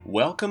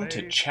Welcome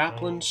to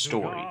Chaplain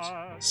Stories,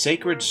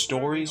 sacred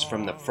stories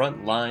from the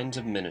front lines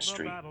of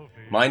ministry.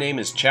 My name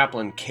is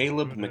Chaplain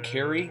Caleb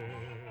McCary,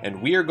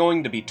 and we are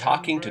going to be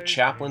talking to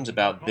chaplains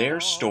about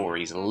their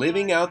stories,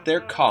 living out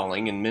their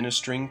calling and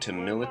ministering to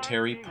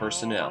military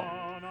personnel.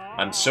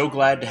 I'm so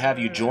glad to have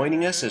you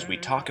joining us as we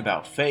talk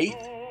about faith,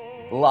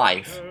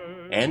 life,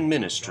 and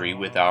ministry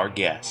with our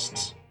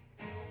guests.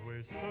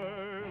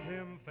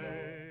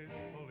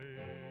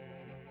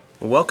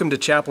 Welcome to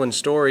Chaplain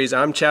Stories.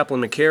 I'm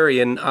Chaplain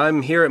McCary, and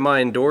I'm here at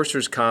my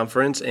Endorsers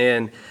Conference,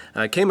 and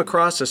I came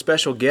across a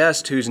special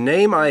guest whose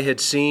name I had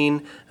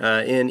seen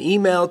in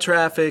email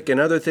traffic and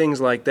other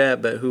things like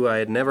that, but who I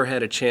had never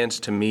had a chance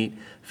to meet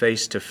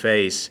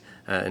face-to-face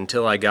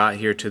until I got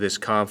here to this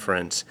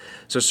conference.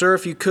 So, sir,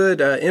 if you could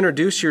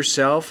introduce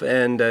yourself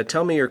and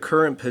tell me your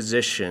current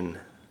position.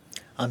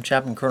 I'm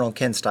Chaplain Colonel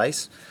Ken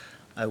Stice.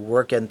 I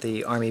work at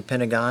the Army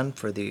Pentagon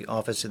for the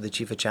Office of the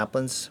Chief of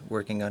Chaplains,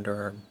 working under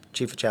our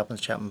Chief of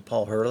Chaplains, Chaplain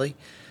Paul Hurley,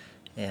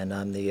 and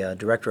I'm the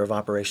Director of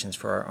Operations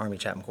for our Army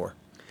Chaplain Corps.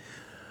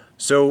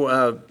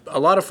 So a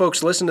lot of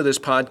folks listen to this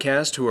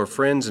podcast who are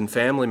friends and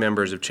family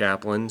members of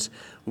chaplains.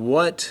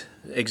 What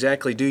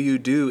exactly do you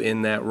do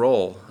in that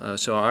role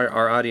so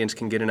our audience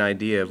can get an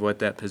idea of what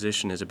that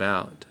position is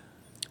about?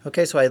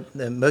 Okay, so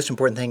the most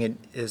important thing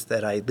is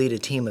that I lead a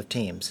team of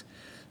teams.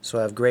 So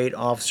I have great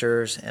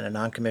officers and a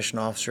non-commissioned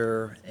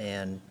officer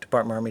and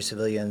Department of Army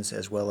civilians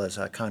as well as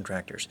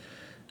contractors.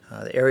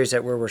 The areas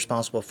that we're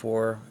responsible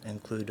for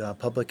include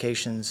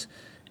publications,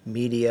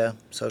 media,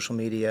 social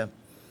media,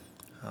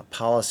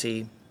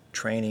 policy,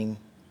 training,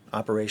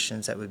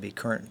 operations, that would be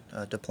current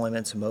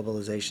deployments and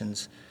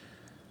mobilizations,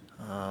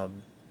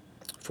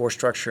 force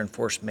structure and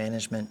force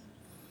management,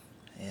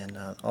 and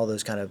all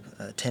those kind of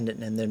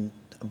attendant, and then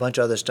a bunch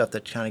of other stuff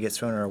that kind of gets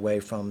thrown our way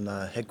from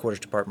the headquarters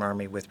Department of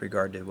Army with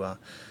regard to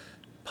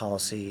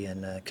policy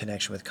and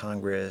connection with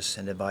Congress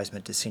and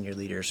advisement to senior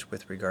leaders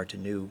with regard to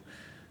new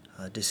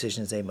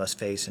decisions they must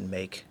face and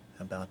make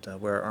about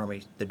where our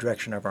Army, the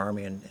direction of our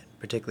Army, and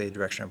particularly the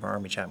direction of our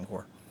Army Chaplain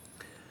Corps.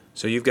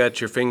 So you've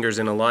got your fingers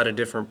in a lot of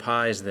different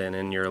pies then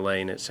in your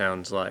lane, it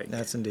sounds like.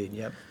 That's indeed,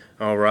 yep.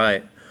 All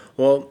right.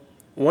 Well,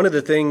 one of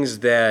the things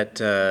that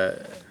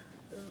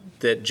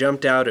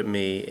jumped out at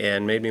me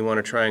and made me want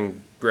to try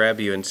and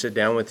grab you and sit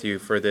down with you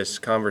for this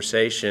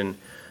conversation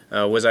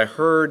was I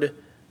heard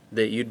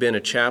that you'd been a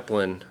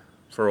chaplain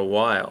for a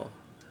while.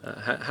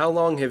 How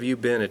long have you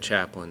been a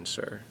chaplain,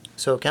 sir?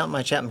 So counting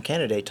my chaplain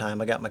candidate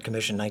time, I got my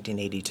commission in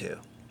 1982.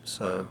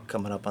 So Wow.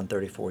 Coming up on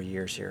 34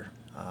 years here.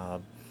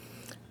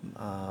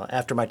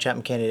 After my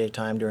chaplain candidate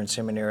time during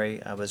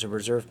seminary, I was a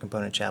reserve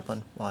component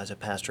chaplain while I was a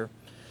pastor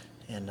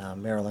in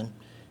Maryland,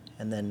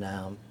 and then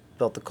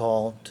felt the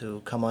call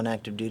to come on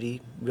active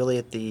duty, really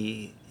at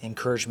the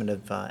encouragement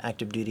of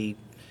active duty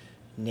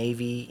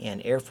Navy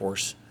and Air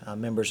Force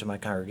members of my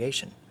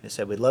congregation. They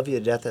said, "We'd love you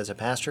to death as a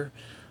pastor,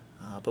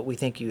 but we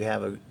think you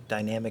have a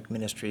dynamic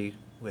ministry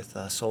with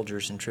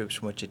soldiers and troops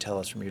from what you tell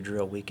us from your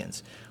drill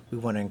weekends. We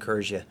want to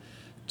encourage you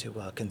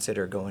to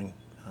consider going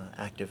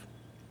active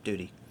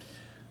duty."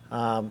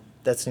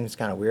 That seems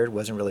kind of weird.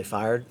 Wasn't really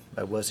fired.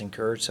 I was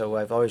encouraged. So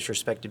I've always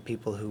respected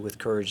people who, with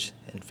courage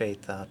and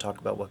faith, talk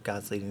about what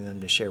God's leading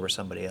them to share with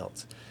somebody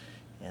else.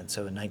 And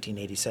so in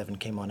 1987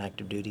 came on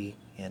active duty,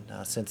 and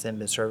since then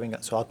been serving.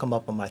 So I'll come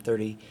up on my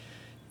 30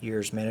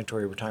 years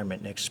mandatory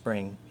retirement next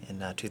spring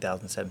in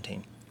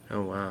 2017.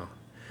 Oh, wow.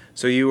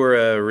 So you were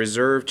a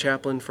reserve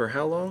chaplain for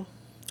how long?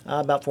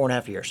 About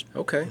 4.5 years.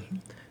 Okay.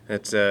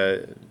 That's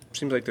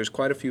seems like there's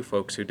quite a few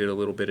folks who did a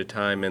little bit of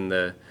time in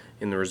the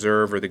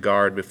reserve or the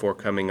guard before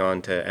coming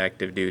on to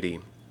active duty.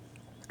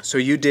 So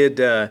you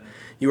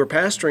were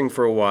pastoring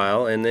for a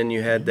while, and then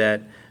you had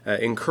that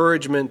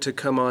encouragement to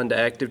come on to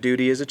active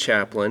duty as a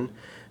chaplain.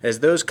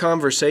 As those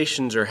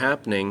conversations are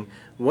happening,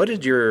 what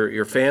did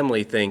your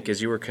family think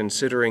as you were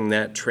considering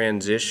that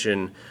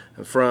transition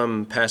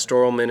from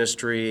pastoral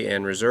ministry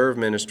and reserve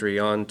ministry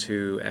on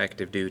to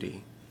active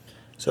duty?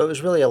 So it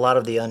was really a lot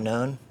of the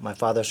unknown. My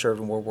father served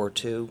in World War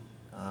II.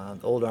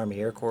 The old Army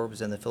Air Corps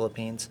was in the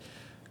Philippines.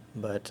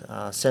 But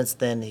since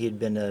then, he had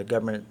been a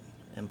government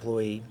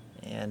employee,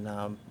 and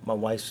my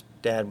wife's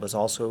dad was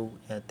also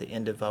at the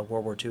end of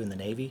World War II in the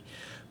Navy.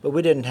 But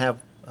we didn't have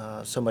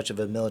so much of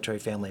a military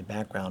family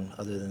background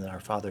other than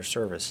our father's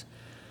service.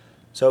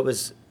 So it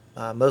was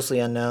mostly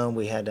unknown.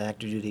 We had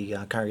active duty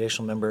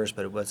congregational members,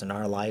 but it wasn't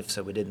our life,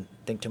 so we didn't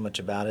think too much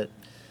about it.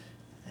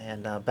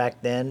 And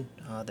back then,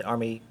 the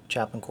Army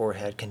Chaplain Corps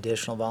had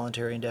conditional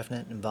voluntary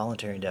indefinite and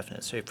voluntary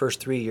indefinite. So your first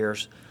 3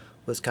 years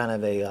was kind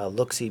of a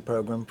look-see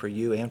program for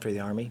you and for the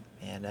Army.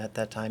 And at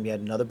that time, you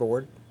had another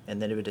board,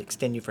 and then it would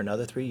extend you for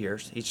another 3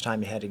 years. Each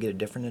time you had to get a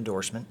different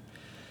endorsement.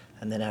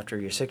 And then after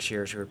your 6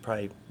 years, you were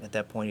probably, at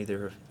that point,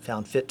 either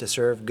found fit to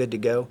serve, good to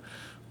go,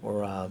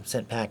 or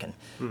sent packing.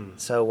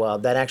 So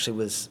that actually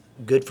was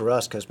good for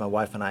us because my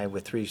wife and I,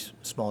 with 3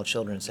 small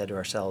children, said to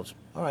ourselves,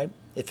 all right,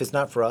 if it's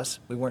not for us,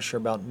 we weren't sure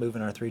about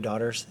moving our 3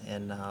 daughters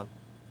and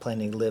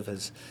planning to live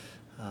as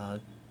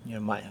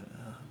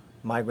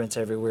migrants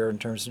everywhere in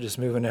terms of just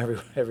moving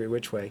every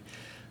which way.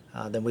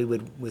 then we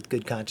would, with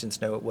good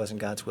conscience, know it wasn't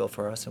God's will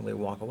for us, and we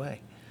would walk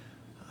away.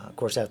 Of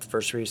course, after the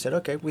first three, we said,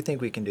 "Okay, we think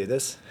we can do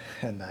this,"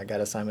 and I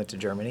got assignment to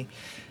Germany.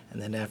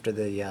 And then after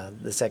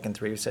the second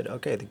three, we said,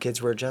 "Okay, the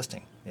kids were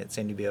adjusting; it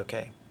seemed to be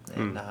okay."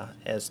 And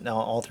as now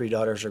all three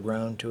daughters are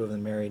grown, two of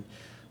them married,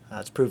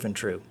 it's proven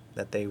true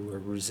that they were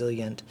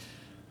resilient.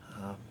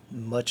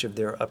 Much of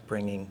their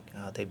upbringing,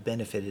 they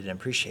benefited and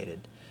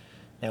appreciated.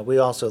 Now, we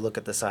also look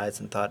at the sides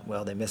and thought,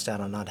 well, they missed out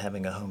on not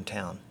having a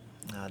hometown.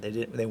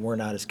 They were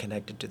not as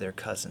connected to their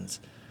cousins.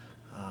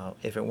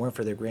 If it weren't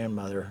for their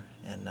grandmother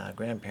and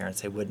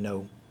grandparents, they wouldn't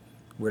know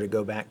where to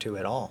go back to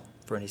at all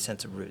for any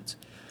sense of roots.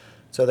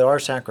 So there are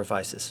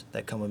sacrifices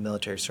that come with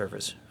military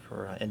service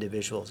for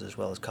individuals as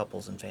well as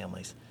couples and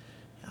families.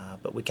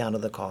 But we counted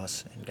the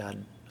costs, and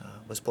God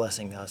was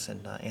blessing us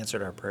and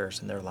answered our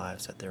prayers in their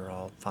lives that they're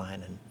all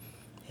fine and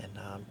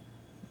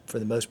for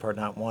the most part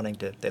not wanting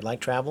to. They like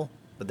travel,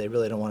 but they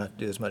really don't want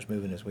to do as much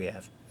moving as we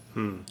have.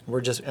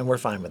 We're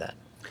fine with that.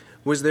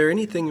 Was there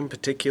anything in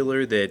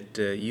particular that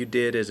you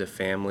did as a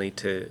family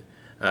to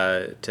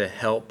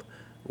help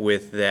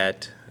with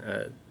that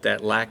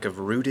lack of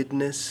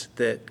rootedness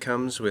that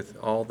comes with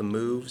all the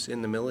moves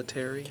in the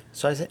military?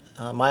 So I think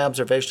my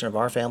observation of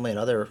our family and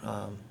other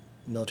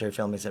military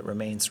families that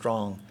remain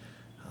strong,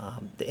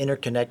 the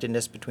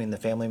interconnectedness between the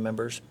family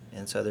members,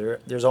 and so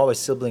there's always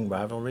sibling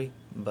rivalry,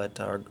 but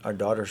our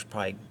daughters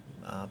probably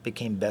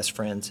became best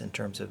friends in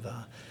terms of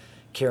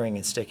caring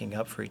and sticking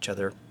up for each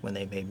other when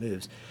they made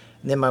moves.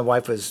 And then my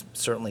wife was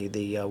certainly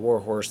the war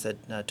horse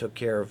that took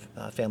care of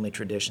family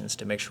traditions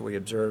to make sure we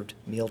observed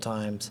meal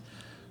times.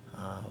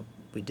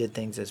 We did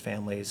things as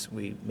families.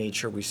 We made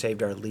sure we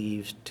saved our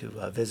leave to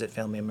visit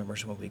family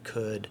members when we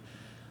could.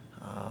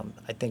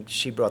 I think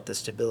she brought the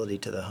stability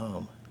to the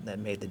home that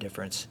made the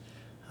difference,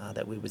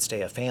 that we would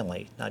stay a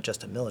family, not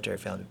just a military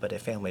family, but a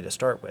family to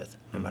start with,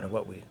 no matter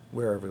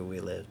wherever we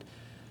lived.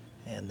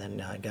 And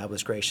then God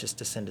was gracious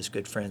to send us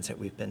good friends that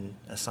we've been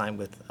assigned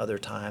with other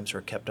times or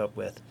kept up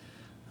with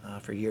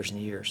for years and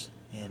years.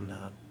 And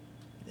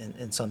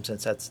in some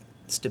sense, that's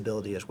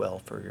stability as well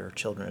for your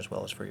children as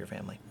well as for your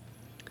family.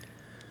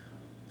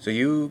 So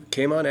you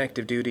came on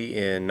active duty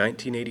in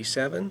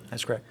 1987?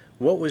 That's correct.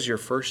 What was your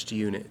first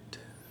unit?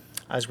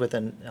 I was with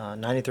the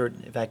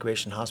 93rd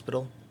Evacuation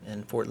Hospital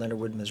in Fort Leonard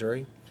Wood,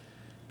 Missouri,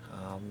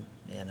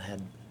 and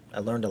I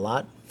learned a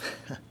lot.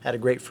 Had a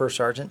great first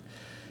sergeant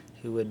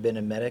who had been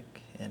a medic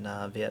in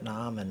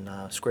Vietnam and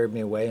squared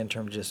me away in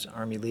terms of just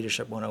Army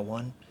Leadership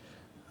 101.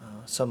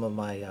 Some of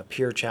my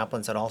peer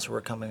chaplains that also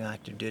were coming on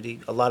active duty.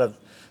 A lot of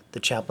the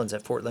chaplains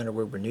at Fort Leonard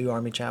Wood were new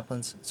Army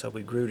chaplains, so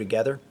we grew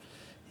together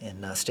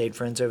and stayed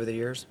friends over the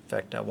years. In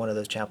fact, one of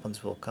those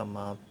chaplains will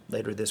come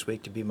later this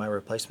week to be my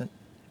replacement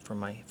for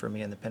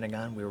me in the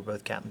Pentagon. We were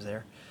both captains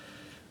there.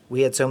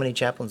 We had so many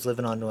chaplains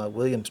living on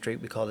William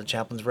Street, we called it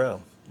Chaplain's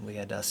Row. We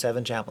had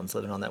 7 chaplains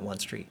living on that one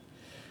street.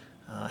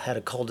 Had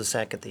a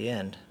cul-de-sac at the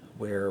end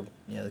where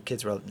the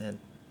kids were,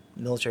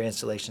 military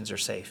installations are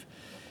safe,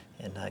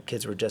 and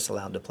kids were just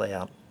allowed to play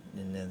out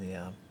in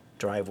the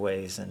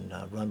driveways and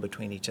run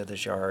between each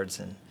other's yards,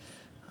 and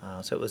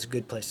so it was a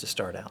good place to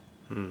start out.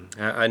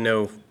 I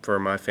know for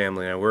my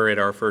family, we're at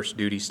our first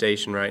duty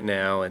station right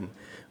now, and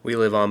we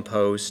live on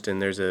post,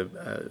 and there's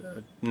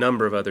a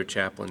number of other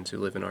chaplains who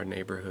live in our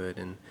neighborhood,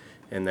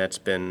 and that's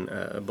been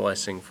a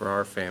blessing for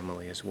our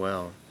family as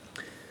well.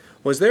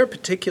 Was there a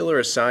particular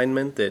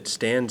assignment that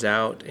stands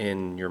out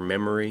in your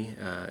memory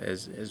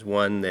as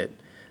one that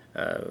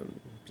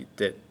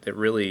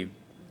really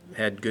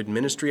had good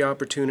ministry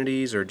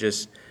opportunities, or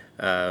just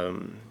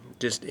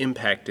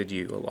impacted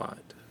you a lot?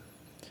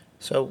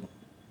 So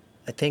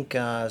I think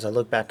as I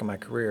look back on my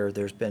career,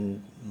 there's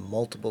been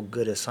multiple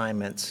good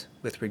assignments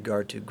with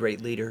regard to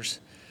great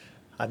leaders.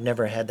 I've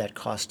never had that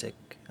caustic,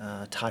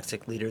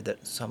 toxic leader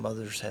that some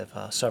others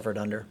have suffered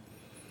under.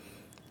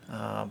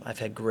 I've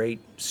had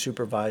great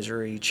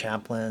supervisory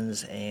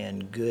chaplains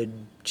and good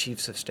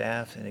chiefs of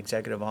staff and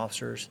executive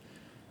officers.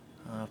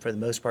 For the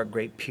most part,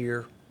 great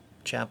peer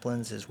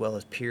chaplains as well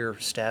as peer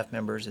staff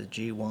members as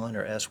G1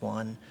 or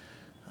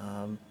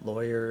S1,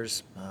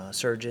 lawyers,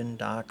 surgeon,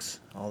 docs,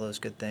 all those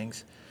good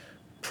things.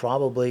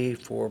 Probably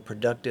for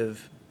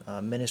productive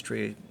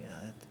ministry,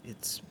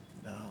 it's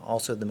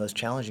also the most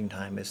challenging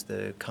time is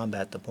the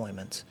combat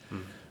deployments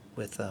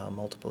with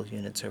multiple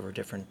units over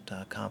different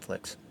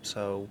conflicts.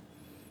 So,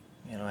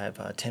 I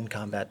have 10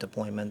 combat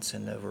deployments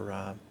and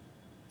over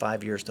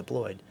 5 years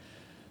deployed.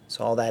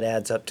 So all that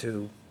adds up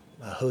to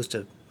a host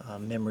of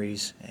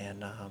memories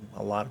and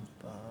a lot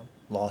of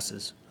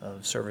losses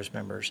of service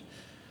members,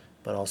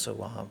 but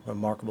also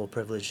remarkable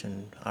privilege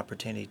and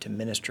opportunity to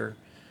minister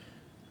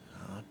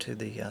to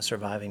the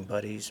surviving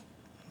buddies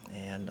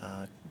and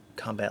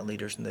combat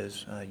leaders in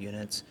those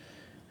units,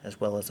 as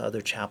well as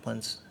other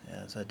chaplains.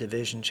 As a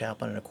division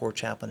chaplain and a corps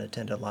chaplain,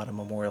 attended a lot of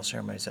memorial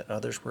ceremonies that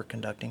others were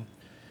conducting.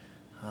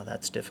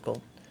 That's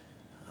difficult.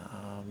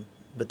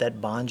 But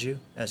that bonds you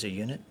as a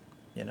unit,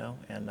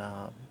 and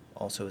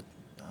also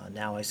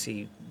now I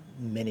see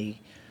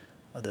many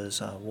of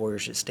those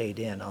warriors that stayed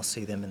in. I'll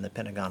see them in the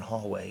Pentagon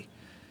hallway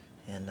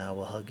and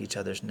we'll hug each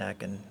other's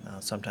neck and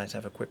sometimes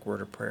have a quick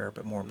word of prayer,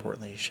 but more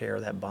importantly, share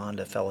that bond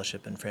of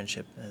fellowship and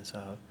friendship as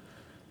a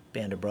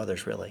band of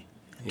brothers, really,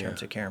 in Yeah.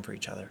 terms of caring for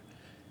each other.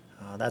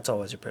 That's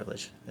always a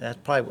privilege. That's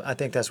probably, I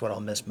think that's what I'll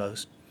miss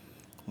most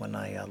when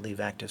I leave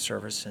active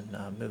service and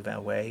move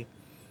away.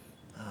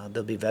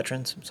 They'll be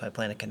veterans, so I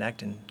plan to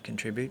connect and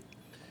contribute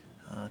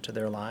to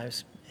their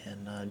lives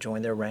and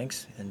join their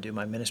ranks and do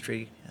my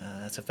ministry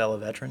as a fellow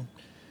veteran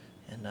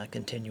and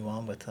continue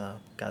on with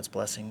God's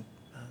blessing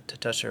to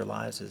touch their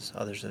lives as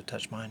others have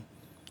touched mine.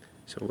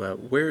 So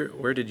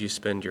where did you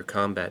spend your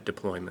combat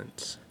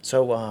deployments?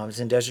 So I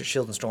was in Desert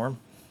Shield and Storm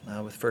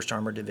with 1st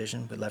Armored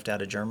Division. We left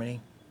out of Germany.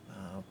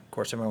 Of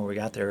course, I remember when we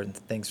got there and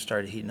things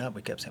started heating up,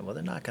 we kept saying, well,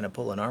 they're not going to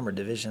pull an armored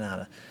division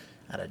out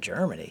of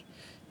Germany.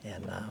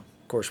 And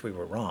of course, we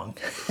were wrong.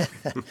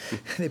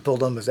 They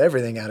pulled almost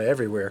everything out of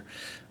everywhere.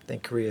 I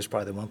think Korea is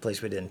probably the one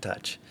place we didn't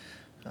touch,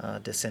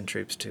 to send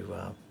troops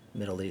to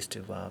Middle East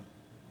to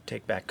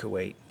take back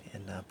Kuwait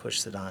and push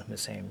Saddam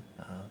Hussein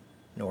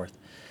north.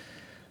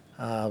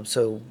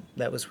 So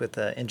that was with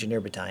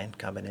Engineer Battalion,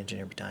 Combat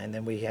Engineer Battalion.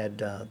 Then we had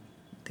the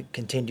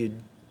continued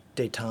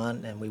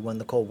détente, and we won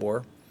the Cold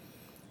War.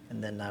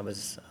 And then I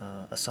was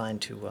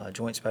assigned to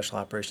Joint Special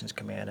Operations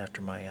Command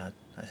after I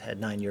had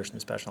 9 years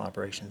in Special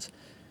Operations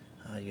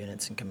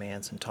units and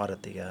commands and taught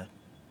at the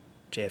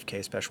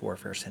JFK Special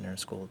Warfare Center and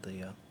School at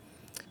the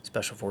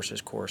Special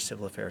Forces course,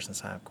 Civil Affairs and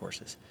SIOP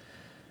courses.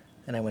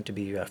 And I went to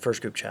be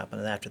First Group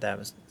Chaplain, and after that I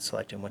was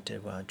selected and went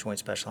to Joint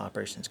Special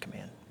Operations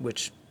Command,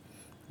 which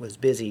was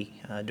busy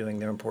doing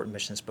their important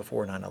missions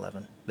before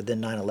 9/11. But then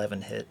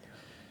 9/11 hit,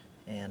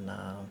 and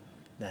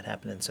that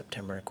happened in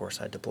September, and of course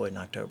I deployed in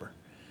October.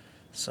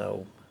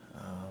 So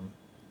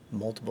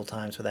multiple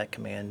times with that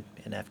command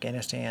in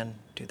Afghanistan,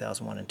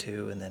 2001 and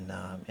 2, and then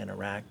in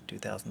Iraq,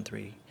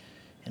 2003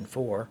 and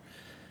 4.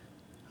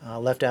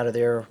 Left out of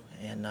there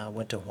and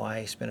went to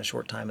Hawaii, spent a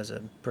short time as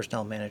a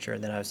personnel manager,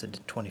 and then I was the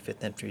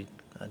 25th Infantry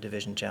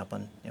Division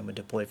Chaplain and would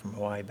deploy from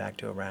Hawaii back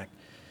to Iraq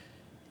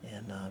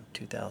in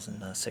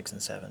 2006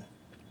 and 7.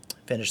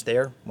 Finished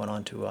there, went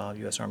on to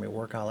U.S. Army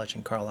War College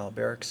in Carlisle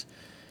Barracks.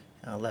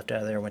 Left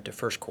out of there, went to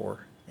First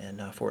Corps in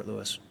Fort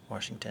Lewis,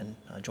 Washington,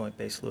 Joint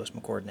Base Lewis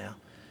McChord now,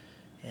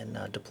 and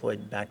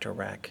deployed back to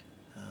Iraq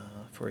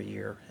for a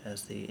year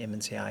as the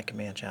MNCI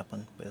Command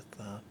Chaplain with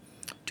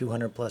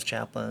 200 plus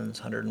chaplains,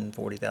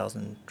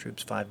 140,000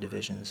 troops, 5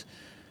 divisions,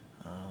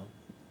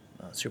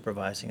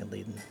 supervising and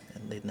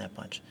leading that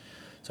bunch.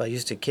 So I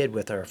used to kid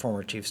with our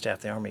former Chief of Staff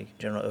of the Army,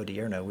 General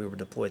Odierno. We were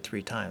deployed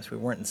 3 times. We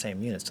weren't in the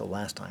same units till the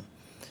last time,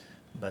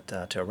 but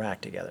to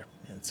Iraq together.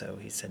 And so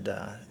he said,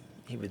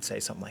 he would say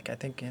something like, I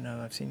think,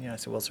 I've seen you. I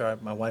said, well, sir,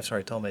 my wife's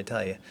already told me to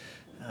tell you,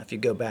 if you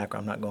go back,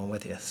 I'm not going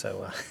with you.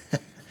 So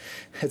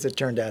as it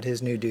turned out,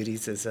 his new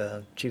duties as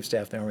Chief of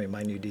Staff of the Army,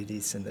 my new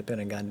duties in the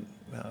Pentagon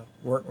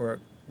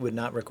would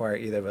not require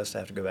either of us to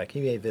have to go back.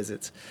 He made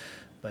visits,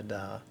 but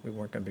we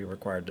weren't going to be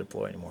required to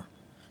deploy anymore.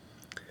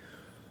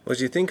 Well,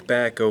 as you think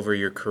back over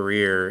your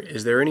career,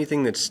 is there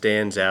anything that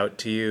stands out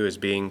to you as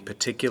being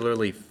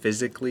particularly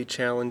physically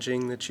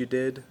challenging that you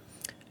did?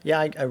 Yeah,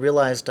 I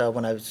realized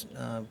when I was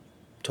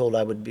told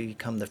I would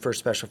become the first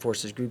Special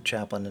Forces Group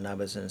Chaplain and I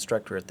was an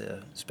instructor at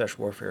the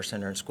Special Warfare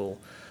Center and School,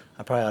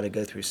 I probably ought to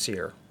go through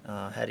SEER.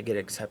 Had to get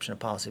an exception of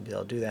policy to be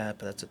able to do that,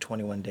 but that's a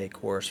 21-day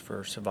course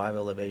for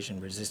survival, evasion,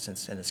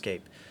 resistance, and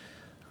escape.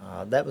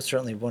 That was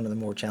certainly one of the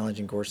more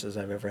challenging courses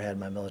I've ever had in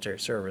my military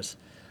service,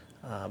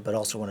 but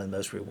also one of the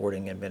most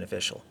rewarding and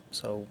beneficial.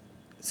 So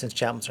since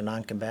chaplains are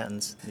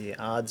non-combatants, the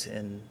odds,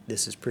 and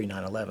this is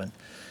pre-9/11,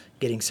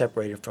 getting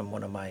separated from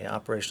one of my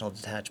operational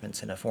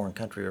detachments in a foreign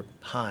country are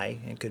high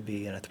and could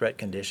be in a threat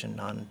condition,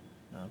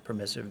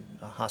 non-permissive,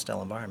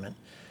 hostile environment.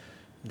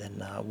 Then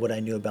what I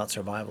knew about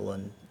survival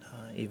and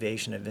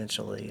evasion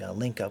eventually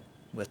link up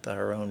with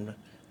our own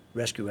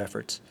rescue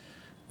efforts,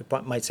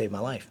 it might save my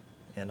life.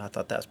 And I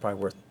thought that was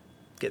probably worth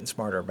getting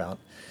smarter about,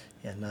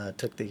 and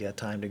took the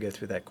time to go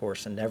through that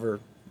course and never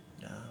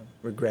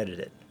regretted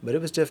it. But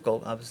it was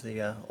difficult. I was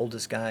the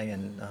oldest guy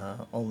and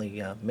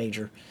only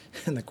major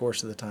in the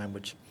course of the time,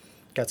 which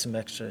got some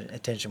extra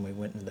attention when we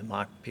went into the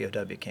mock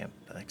POW camp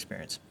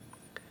experience.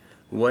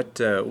 What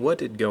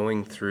did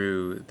going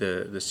through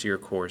the SEER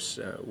course,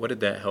 what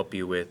did that help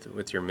you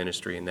with your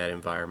ministry in that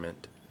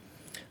environment?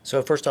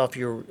 So first off,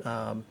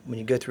 when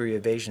you go through your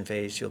evasion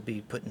phase, you'll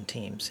be put in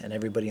teams, and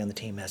everybody on the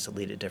team has to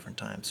lead at different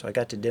times. So I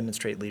got to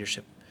demonstrate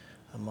leadership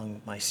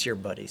among my SEER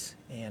buddies,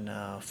 and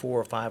 4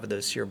 or 5 of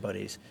those SEER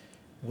buddies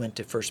went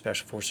to 1st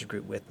Special Forces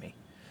Group with me.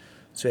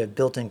 So I have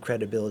built-in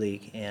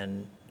credibility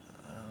and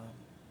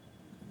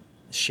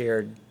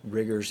shared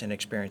rigors and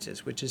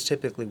experiences, which is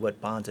typically what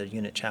bonds a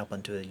unit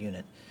chaplain to a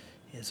unit,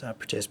 is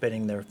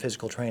participating in their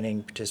physical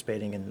training,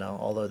 participating in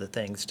all other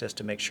things, just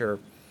to make sure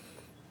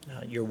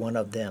you're one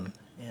of them,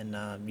 and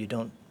you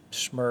don't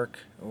smirk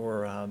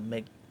or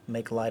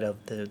make light of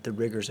the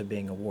rigors of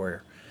being a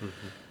warrior.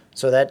 Mm-hmm.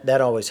 So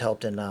that always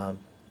helped, and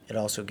it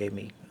also gave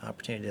me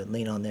opportunity to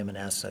lean on them and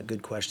ask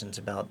good questions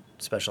about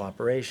special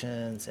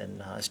operations,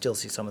 and I still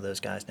see some of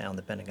those guys now in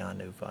the Pentagon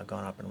who've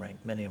gone up in rank.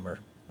 Many of them are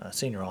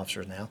senior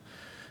officers now,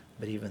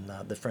 but even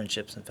the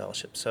friendships and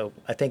fellowships. So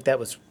I think that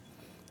was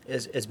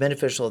as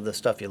beneficial as the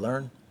stuff you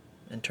learn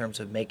in terms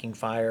of making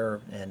fire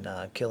and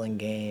killing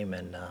game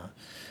and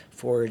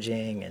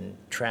foraging and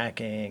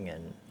tracking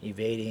and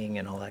evading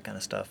and all that kind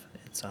of stuff.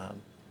 It's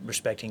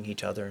respecting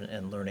each other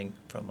and learning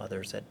from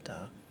others that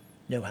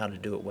know how to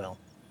do it well.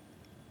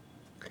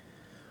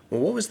 Well,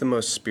 what was the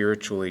most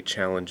spiritually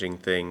challenging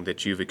thing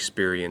that you've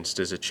experienced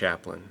as a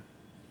chaplain?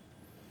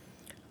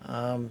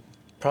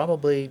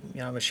 Probably,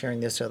 I was sharing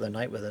this the other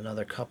night with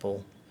another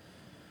couple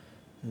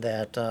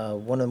that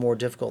one of the more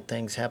difficult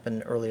things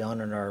happened early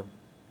on in our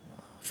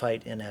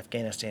fight in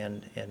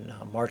Afghanistan in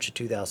March of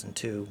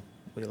 2002.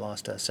 We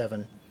lost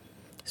 7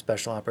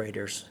 special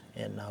operators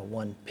in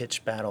one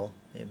pitched battle.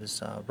 It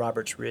was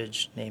Roberts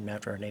Ridge, named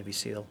after our Navy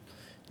SEAL,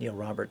 Neil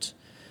Roberts.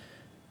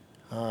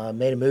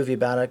 Made a movie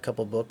about it, a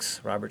couple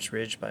books, Roberts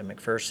Ridge by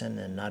McPherson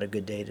and Not a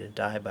Good Day to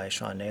Die by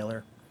Sean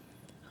Naylor.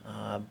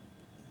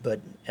 But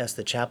as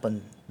the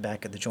chaplain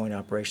back at the Joint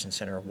Operations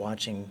Center,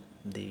 watching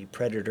the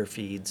predator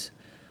feeds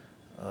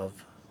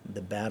of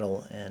the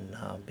battle and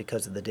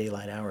because of the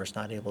daylight hours,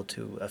 not able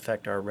to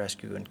affect our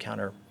rescue and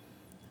counter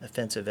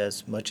offensive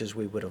as much as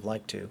we would have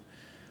liked to.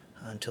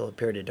 Until a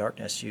period of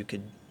darkness, you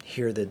could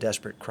hear the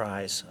desperate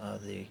cries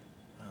of the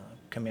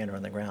commander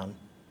on the ground,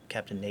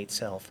 Captain Nate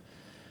Self,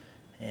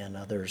 and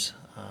others.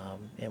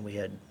 And we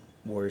had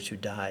warriors who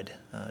died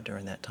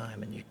during that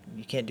time, and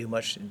you can't do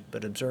much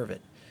but observe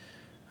it.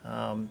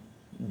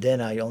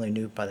 Then I only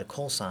knew by the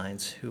call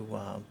signs who,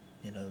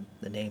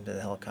 the names of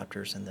the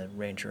helicopters and the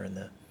Ranger and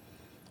the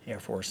Air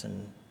Force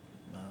and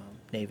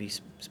Navy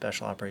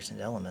Special Operations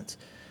elements.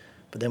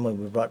 But then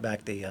when we brought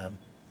back the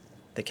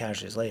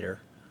casualties later,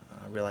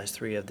 I realized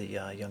 3 of the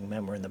young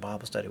men were in the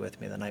Bible study with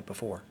me the night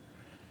before.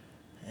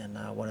 And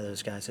one of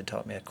those guys had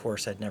taught me a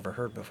course I'd never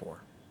heard before.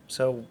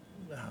 So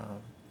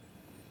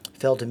it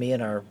fell to me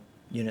and our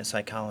unit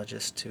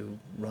psychologist to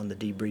run the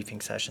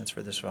debriefing sessions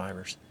for the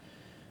survivors,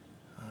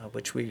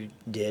 which we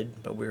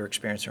did, but we were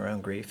experiencing our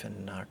own grief,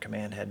 and our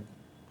command had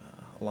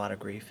a lot of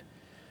grief.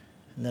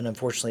 And then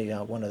unfortunately,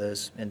 one of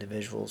those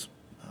individuals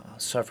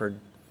suffered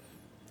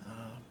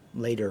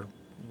later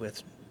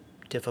with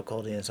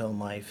difficulty in his own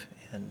life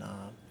and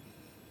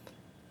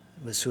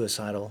was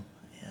suicidal.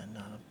 And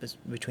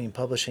between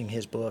publishing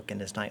his book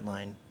and his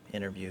Nightline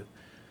interview,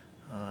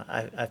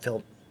 I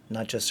felt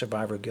not just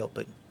survivor guilt,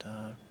 but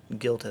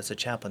guilt as a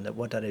chaplain, that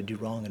what did I do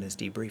wrong in his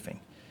debriefing,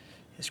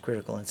 his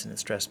critical incident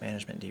stress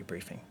management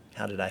debriefing?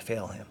 How did I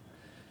fail him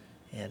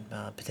and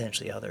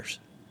potentially others?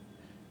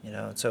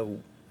 So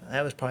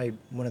that was probably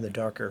one of the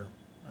darker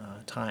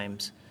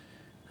times,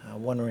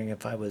 wondering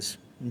if I was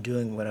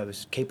doing what I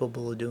was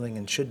capable of doing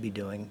and should be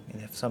doing,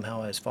 and if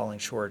somehow I was falling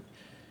short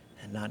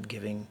and not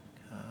giving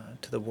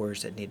to the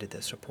warriors that needed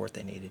the support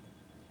they needed.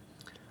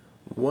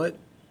 What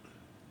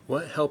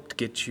helped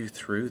get you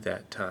through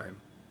that time?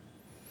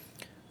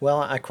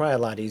 Well, I cry a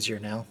lot easier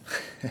now.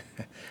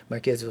 My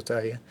kids will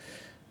tell you.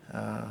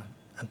 I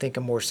think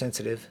I'm more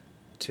sensitive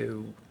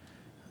to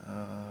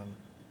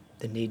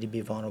the need to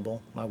be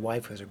vulnerable. My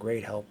wife was a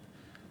great help.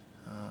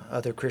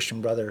 Other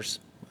Christian brothers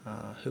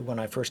who, when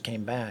I first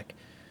came back,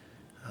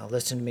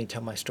 listened to me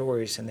tell my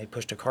stories, and they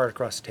pushed a card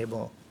across the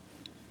table.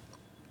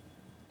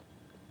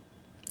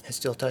 It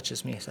still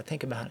touches me as I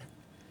think about it.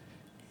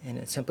 And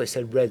it simply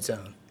said, "Red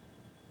Zone,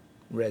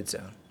 Red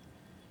Zone."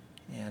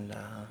 And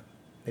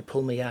they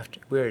pulled me after.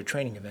 We were at a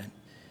training event,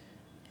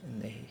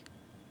 and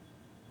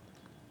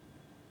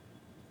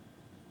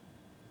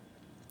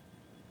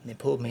they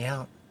pulled me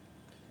out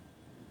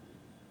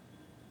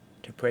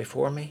to pray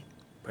for me,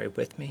 pray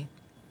with me,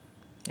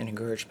 and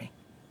encourage me.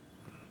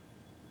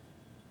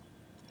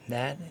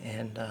 That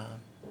and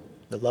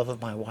the love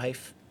of my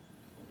wife,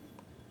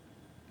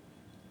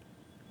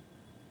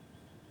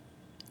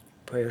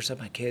 prayers of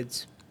my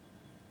kids,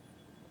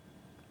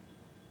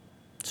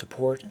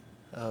 support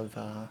of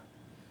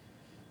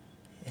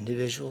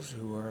individuals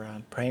who were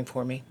praying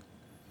for me.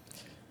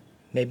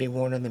 Maybe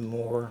one of the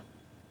more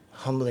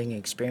humbling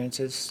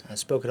experiences, I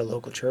spoke at a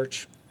local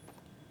church,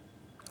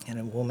 and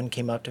a woman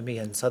came up to me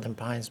in Southern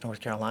Pines,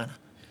 North Carolina,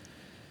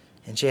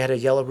 and she had a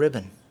yellow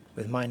ribbon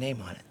with my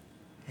name on it.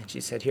 And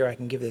she said, "Here, I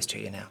can give this to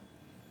you now."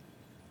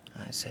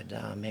 I said,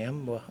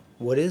 "Ma'am,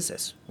 what is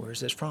this? Where is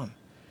this from?"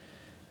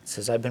 It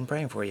says, "I've been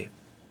praying for you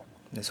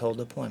this whole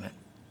deployment.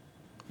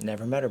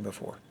 Never met her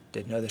before.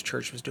 Didn't know this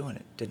church was doing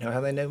it. Didn't know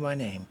how they knew my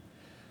name."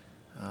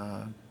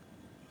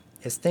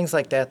 It's things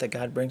like that that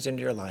God brings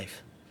into your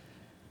life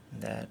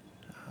that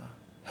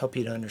help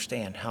you to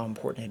understand how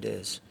important it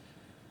is.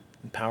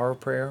 The power of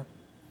prayer,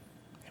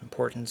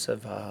 importance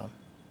of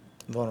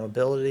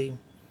vulnerability,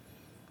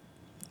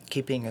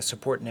 keeping a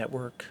support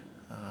network,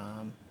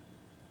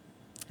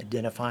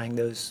 identifying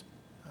those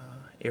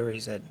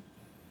areas that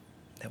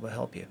will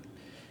help you.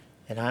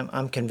 And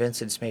I'm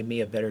convinced it's made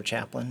me a better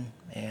chaplain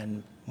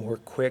and more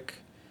quick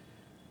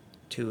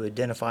to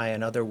identify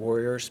in other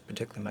warriors,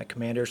 particularly my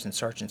commanders and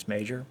sergeants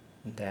major,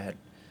 that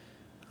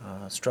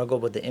struggle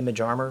with the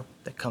image armor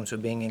that comes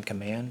with being in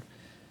command,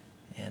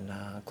 and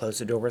close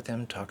the door with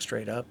them, talk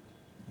straight up,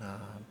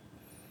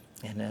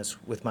 And as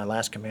with my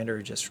last commander,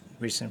 who just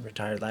recently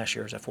retired last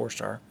year as a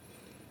 4-star,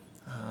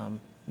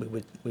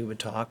 we would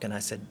talk, and I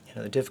said,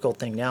 the difficult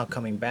thing now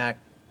coming back,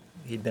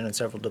 he'd been in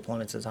several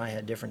deployments as I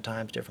had, different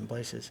times, different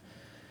places.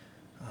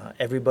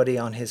 Everybody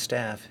on his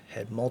staff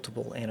had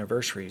multiple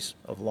anniversaries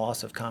of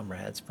loss of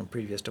comrades from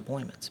previous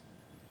deployments.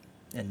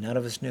 And none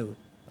of us knew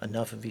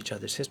enough of each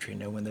other's history to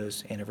know when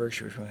those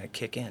anniversaries were going to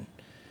kick in.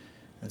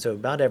 And so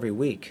about every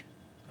week,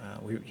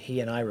 he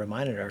and I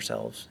reminded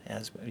ourselves,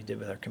 as we did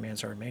with our command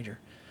sergeant major,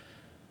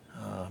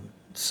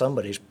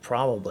 somebody's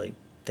probably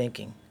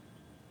thinking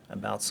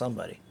about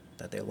somebody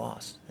that they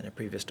lost in a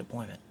previous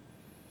deployment.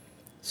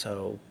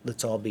 So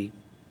let's all be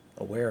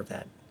aware of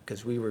that,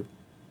 because we were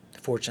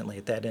fortunately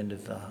at that end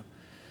of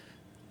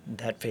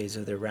that phase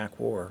of the Iraq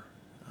War,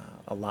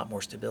 a lot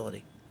more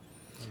stability.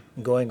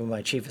 Going with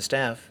my chief of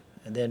staff,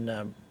 and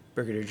then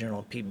Brigadier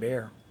General Pete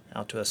Baer,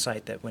 out to a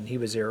site that when he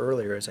was there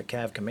earlier as a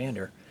CAV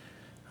commander,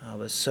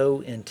 was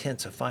so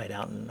intense a fight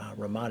out in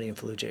Ramadi and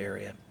Fallujah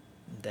area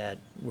that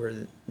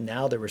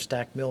now there were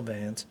stacked mill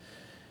vans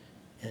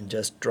and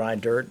just dry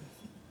dirt.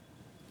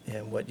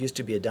 And what used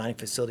to be a dining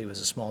facility was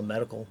a small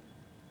medical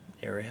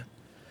area.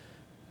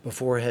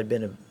 Before it had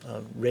been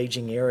a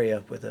raging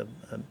area with a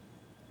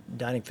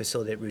dining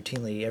facility that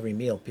routinely every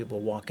meal people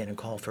would walk in and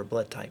call for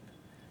blood type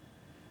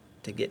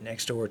to get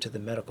next door to the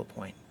medical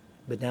point.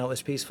 But now it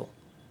was peaceful,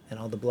 and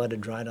all the blood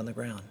had dried on the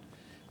ground,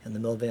 and the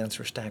mill vans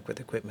were stacked with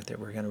equipment that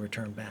were going to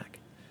return back.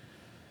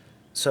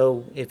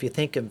 So if you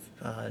think of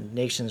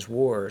nations'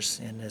 wars,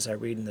 and as I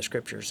read in the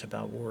scriptures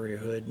about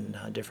warriorhood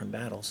and different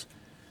battles,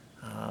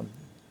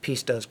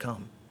 peace does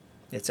come.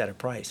 It's at a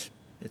price.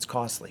 It's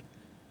costly.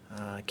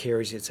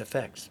 Carries its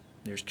effects.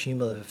 There's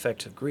cumulative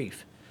effects of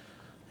grief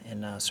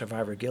and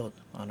survivor guilt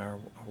on our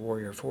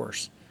warrior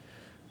force.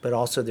 But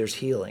also there's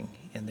healing,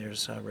 and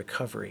there's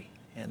recovery,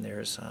 and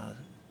there's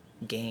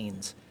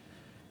gains.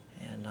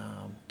 And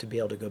to be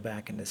able to go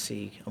back and to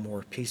see a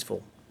more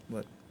peaceful,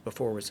 what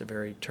before was a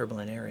very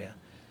turbulent area,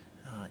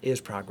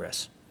 is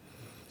progress.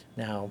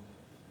 Now,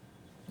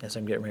 as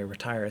I'm getting ready to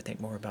retire, I think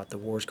more about the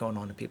wars going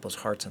on in people's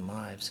hearts and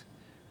lives,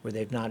 where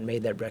they've not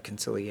made that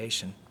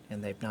reconciliation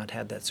and they've not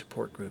had that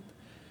support group.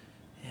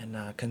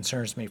 And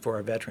concerns me for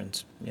our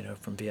veterans,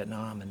 from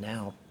Vietnam and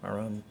now our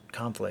own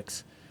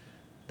conflicts,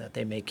 that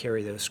they may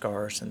carry those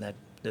scars and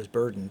those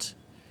burdens.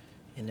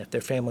 And if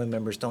their family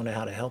members don't know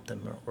how to help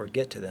them or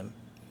get to them,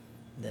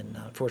 then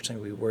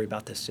unfortunately we worry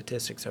about the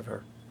statistics of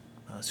our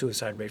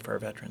suicide rate for our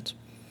veterans.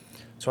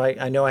 So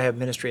I know I have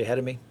ministry ahead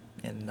of me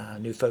and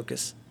new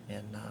focus,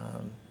 and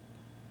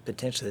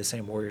potentially the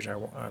same warriors I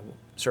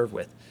serve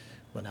with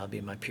will now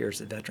be my peers,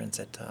 the veterans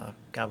that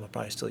God will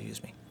probably still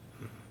use me.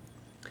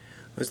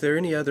 Was there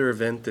any other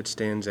event that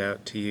stands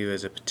out to you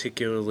as a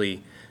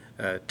particularly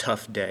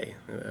tough day,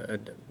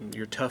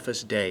 your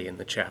toughest day in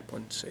the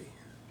chaplaincy?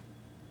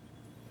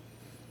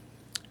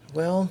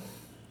 Well,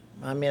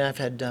 I mean, I've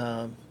had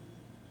a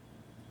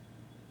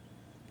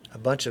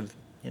bunch of,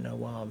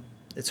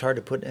 it's hard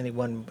to put any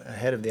one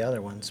ahead of the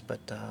other ones, but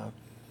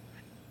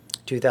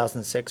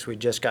 2006, we'd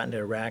just gotten to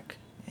Iraq,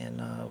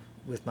 and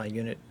with my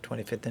unit,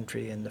 25th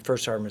Infantry, and the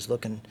First Sergeant was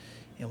looking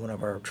in one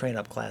of our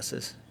train-up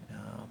classes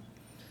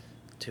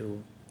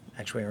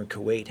actually we were in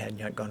Kuwait, hadn't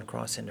yet gone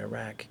across into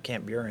Iraq,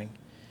 Camp Buring,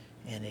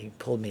 and he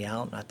pulled me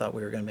out, and I thought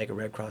we were going to make a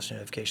Red Cross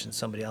notification to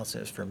somebody else,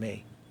 and it was for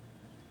me.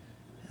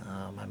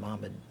 My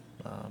mom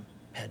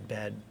had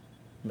bad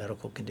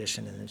medical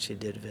condition, and then she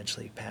did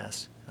eventually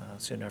pass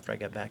soon after I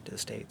got back to the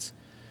States.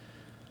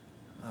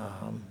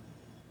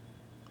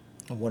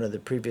 One of the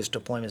previous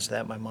deployments to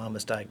that, my mom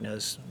was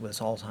diagnosed with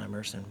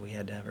Alzheimer's, and we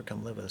had to have her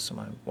come live with us, so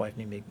my wife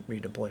needed me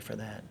to redeploy for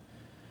that.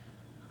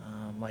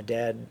 My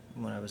dad,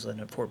 when I was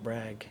living at Fort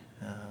Bragg,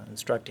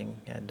 instructing,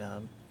 had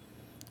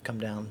come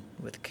down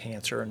with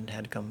cancer and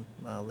had to come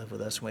live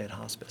with us, and we had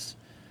hospice.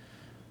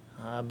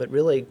 But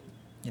really,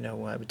 I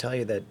would tell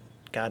you that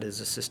God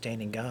is a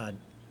sustaining God,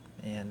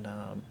 and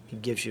He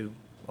gives you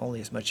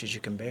only as much as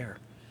you can bear.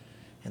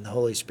 And the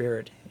Holy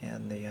Spirit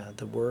and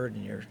the Word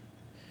and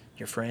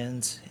your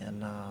friends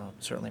and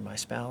certainly my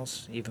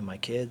spouse, even my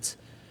kids,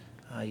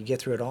 you get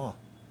through it all.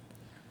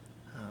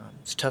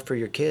 It's tough for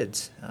your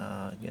kids,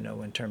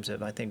 in terms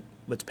of, I think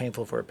what's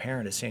painful for a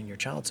parent is seeing your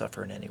child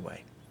suffer in any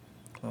way.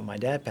 When my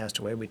dad passed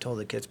away, we told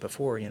the kids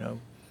before,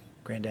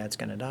 Granddad's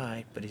going to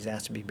die, but he's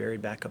asked to be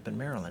buried back up in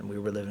Maryland. We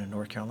were living in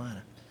North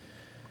Carolina.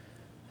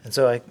 And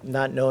so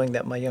not knowing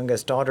that my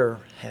youngest daughter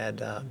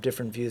had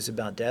different views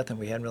about death, and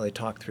we hadn't really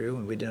talked through,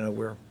 and we didn't know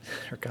where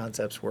her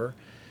concepts were,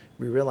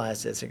 we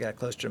realized as it got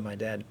closer to my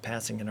dad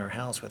passing in our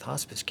house with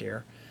hospice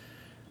care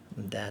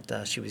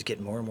that she was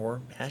getting more and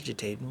more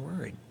agitated and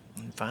worried.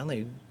 And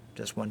finally,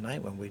 just one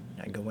night when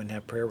I'd go in and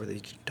have prayer with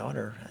each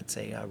daughter, I'd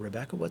say,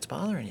 Rebecca, what's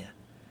bothering you?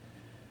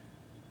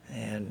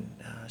 And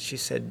she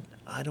said,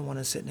 I don't want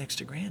to sit next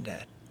to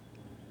Granddad.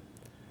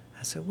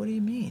 I said, what do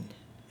you mean?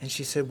 And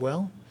she said,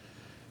 well,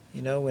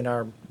 in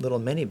our little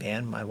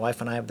minivan, my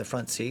wife and I have the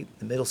front seat.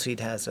 The middle seat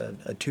has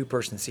a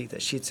two-person seat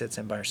that she sits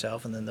in by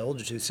herself, and then the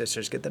older two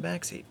sisters get the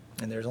back seat.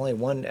 And there's only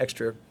one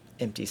extra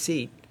empty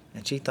seat,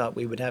 and she thought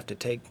we would have to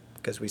take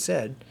because we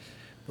said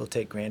we'll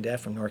take Granddad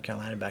from North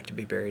Carolina back to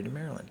be buried in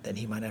Maryland. Then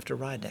he might have to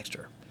ride next to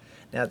her.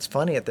 Now it's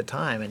funny at the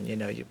time, and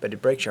but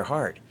it breaks your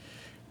heart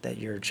that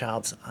your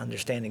child's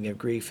understanding of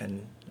grief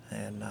and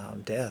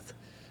death,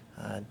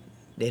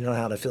 they don't know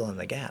how to fill in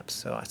the gaps.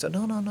 So I said,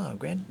 no,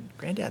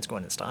 Granddad's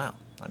going in style.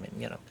 I mean,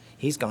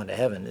 he's gone to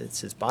heaven.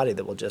 It's his body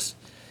that will just,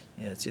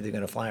 it's either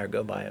going to fly or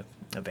go by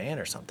a van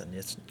or something.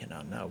 It's,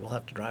 no, we'll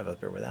have to drive up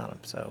there without him.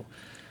 So,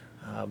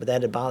 but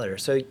that did bother her.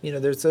 So,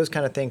 there's those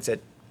kind of things that,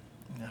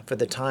 for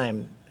the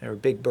time, are a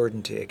big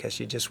burden to you because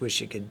you just wish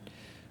you could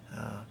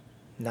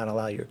not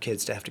allow your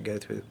kids to have to go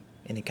through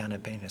any kind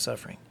of pain and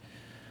suffering.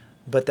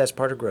 But that's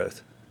part of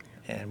growth,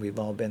 and we've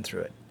all been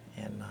through it.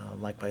 And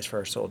likewise for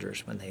our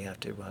soldiers when they have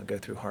to go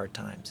through hard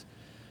times.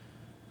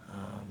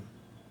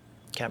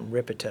 Captain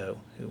Ripito,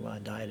 who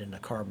died in a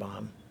car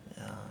bomb,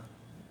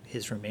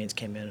 his remains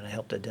came in, and I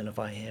helped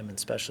identify him and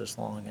Specialist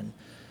Long and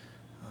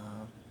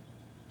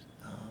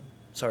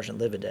Sergeant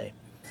Lividay.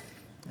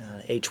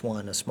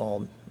 H1, a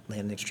small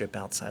landing strip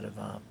outside of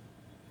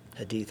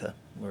Haditha,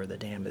 where the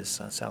dam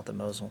is south of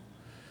Mosul.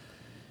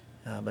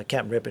 But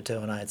Captain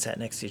Ripito and I had sat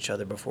next to each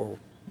other before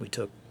we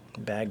took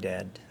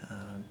Baghdad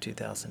in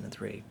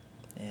 2003.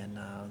 And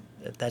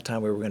at that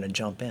time we were going to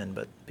jump in,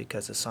 but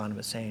because of Saddam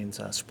Hussein's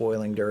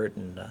spoiling dirt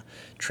and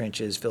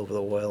trenches filled with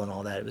oil and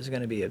all that, it was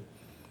going to be a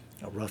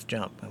rough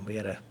jump, and we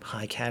had a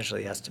high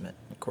casualty estimate.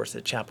 Of course,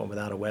 the chaplain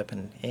without a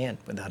weapon and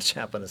without a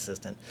chaplain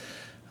assistant,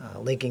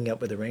 linking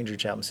up with the Ranger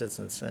chaplain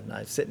assistants, and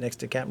I sit next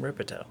to Captain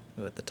Ripito,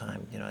 who at the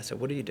time, I said,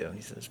 "What do you do?" And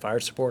he says, "Fire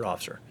support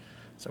officer."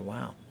 I said,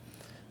 "Wow.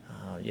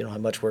 You don't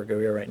have much work over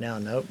here right now."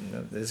 Nope.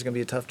 No, this is going to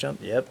be a tough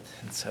jump. Yep.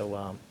 And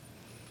so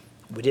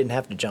we didn't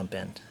have to jump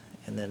in.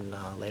 And then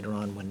later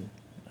on, when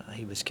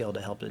he was killed,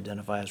 I helped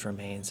identify his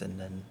remains, and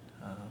then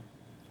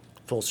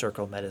full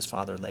circle met his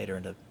father later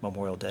in a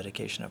memorial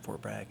dedication at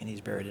Fort Bragg, and he's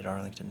buried at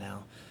Arlington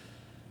now.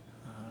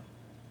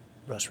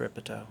 Russ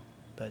Ripito.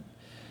 But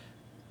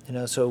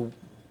so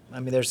I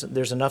mean,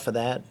 there's enough of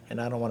that,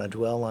 and I don't want to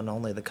dwell on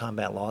only the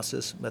combat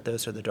losses, but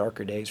those are the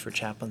darker days for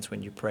chaplains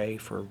when you pray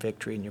for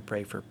victory, and you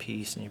pray for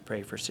peace, and you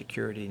pray for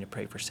security, and you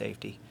pray for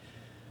safety.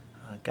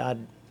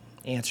 God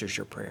answers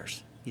your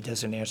prayers. He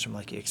doesn't answer them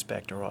like you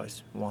expect or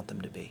always want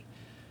them to be.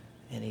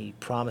 And he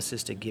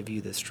promises to give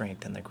you the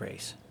strength and the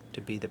grace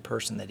to be the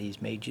person that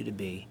he's made you to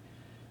be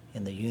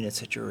in the units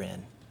that you're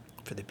in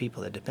for the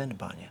people that depend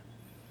upon you.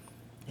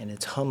 And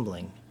it's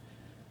humbling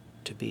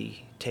to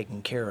be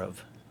taken care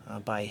of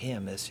by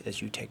him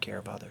as you take care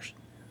of others.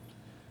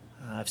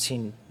 I've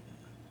seen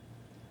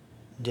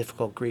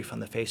difficult grief on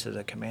the faces of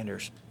the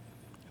commanders.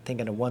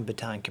 Thinking of one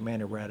battalion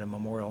commander, we're at a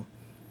memorial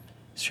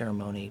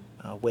ceremony,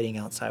 waiting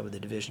outside with the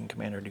division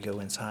commander to go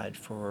inside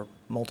for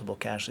multiple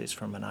casualties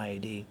from an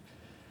IED.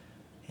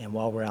 And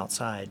while we're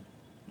outside,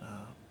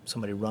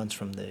 somebody runs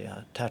from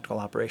the Tactical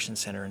Operations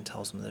Center and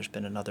tells them there's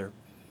been another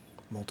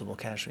multiple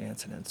casualty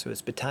incident. So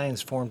his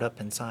battalion's formed up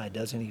inside,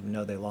 doesn't even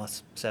know they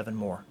lost 7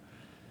 more.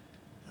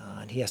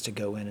 And he has to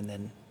go in and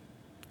then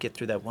get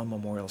through that one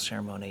memorial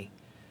ceremony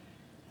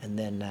and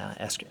then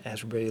ask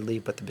everybody to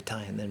leave but the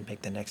battalion and then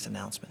make the next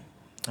announcement.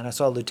 And I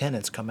saw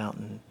lieutenants come out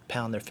and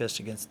pound their fists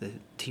against the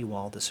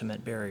T-wall, the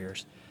cement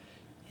barriers,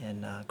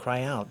 and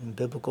cry out in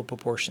biblical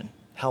proportion,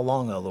 "How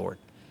long, O Lord?"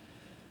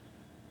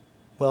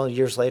 Well,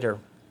 years later,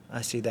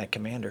 I see that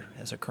commander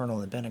as a colonel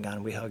in the Pentagon,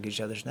 and we hug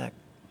each other's neck.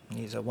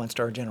 He's a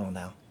 1-star general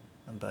now.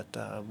 But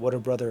what a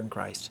brother in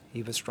Christ.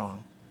 He was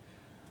strong.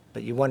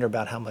 But you wonder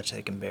about how much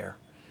they can bear.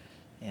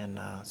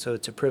 And so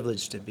it's a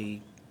privilege to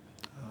be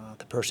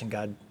the person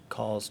God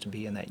calls to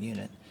be in that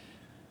unit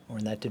or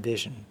in that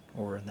division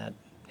or in that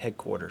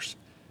headquarters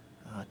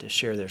to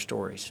share their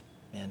stories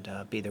and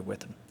be there with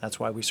them. That's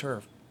why we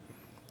serve.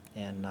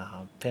 And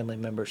family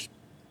members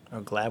are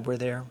glad we're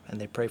there,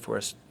 and they pray for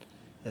us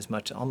as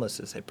much,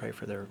 almost as they pray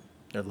for their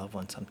loved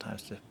ones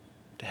sometimes,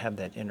 to have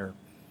that inner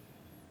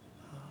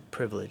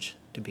privilege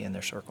to be in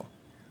their circle.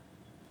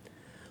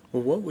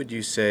 Well, what would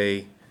you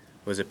say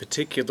was a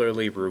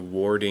particularly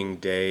rewarding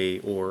day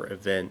or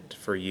event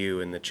for you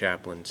in the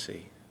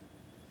chaplaincy?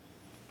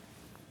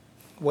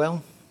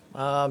 Well,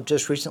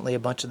 just recently, a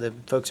bunch of the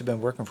folks who've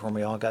been working for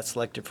me all got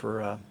selected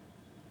for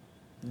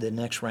the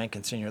next rank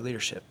in senior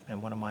leadership.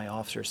 And one of my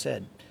officers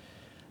said,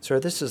 "Sir,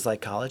 this is like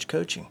college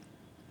coaching."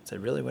 I said,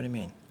 "Really? What do you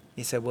mean?"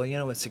 He said, "Well,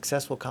 a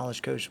successful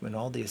college coach, when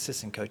all the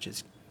assistant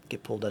coaches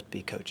get pulled up to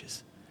be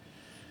coaches,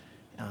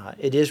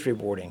 it is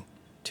rewarding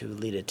to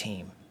lead a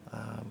team.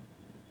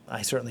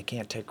 I certainly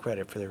can't take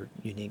credit for their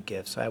unique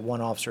gifts. I had one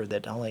officer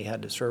that only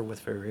had to serve with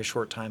for a very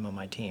short time on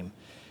my team,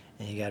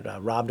 and he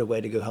got robbed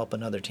away to go help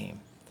another team.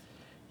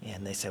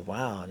 And they said,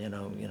 "Wow,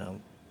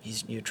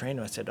 you trained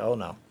him." I said, "Oh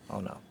no.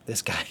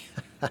 This guy,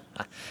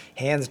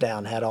 hands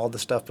down, had all the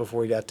stuff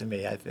before he got to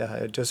me.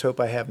 I just hope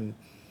I haven't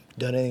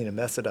done anything to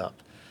mess it up."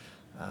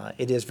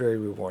 It is very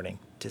rewarding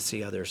to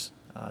see others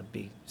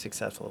be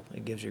successful.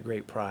 It gives you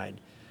great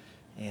pride.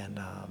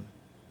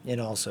 And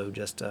also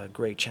just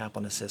great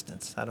chaplain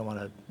assistants. I don't want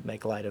to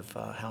make light of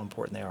how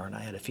important they are. And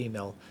I had a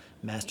female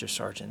master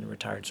sergeant,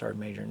 retired sergeant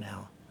major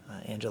now,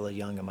 Angela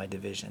Young in my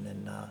division,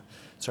 and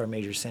Sergeant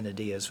Major Santa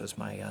Diaz was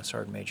my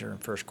Sergeant Major in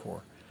First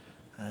Corps,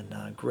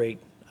 and great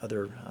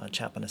other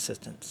chaplain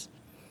assistants.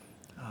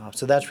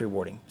 So that's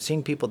rewarding.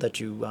 Seeing people that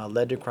you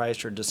led to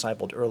Christ or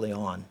discipled early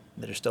on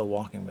that are still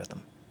walking with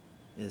them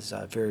is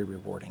very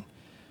rewarding.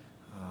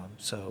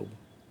 So,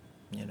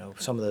 you know,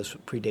 some of those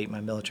predate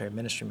my military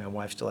ministry. My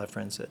wife still have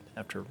friends that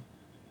after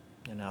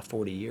now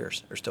 40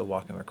 years are still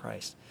walking with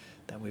Christ,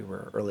 that we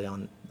were early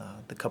on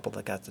the couple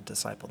that got to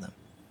disciple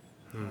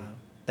them.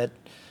 That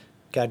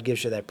God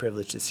gives you that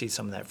privilege to see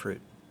some of that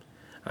fruit.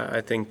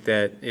 I think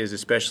that is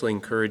especially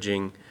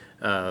encouraging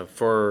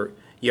for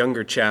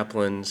younger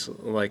chaplains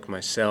like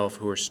myself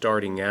who are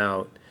starting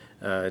out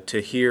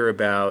to hear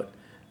about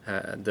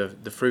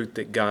the fruit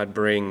that God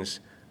brings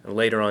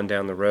later on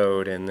down the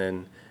road, and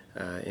then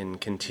in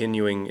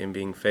continuing and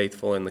being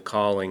faithful in the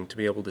calling, to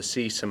be able to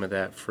see some of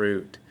that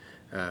fruit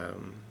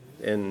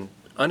in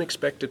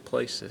unexpected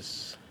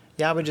places.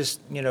 Yeah, I would just,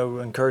 you know,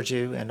 encourage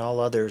you and all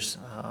others,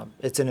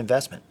 it's an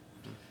investment.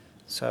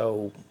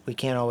 So we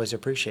can't always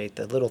appreciate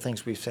the little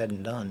things we've said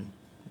and done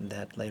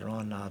that later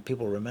on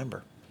people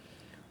remember.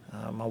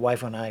 My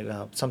wife and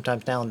I,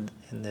 sometimes down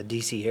in the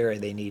D.C. area,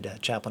 they need a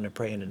chaplain to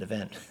pray in an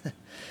event.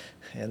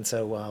 And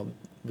so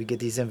we get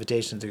these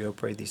invitations to go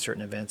pray these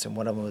certain events, and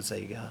one of them was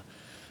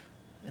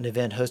an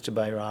event hosted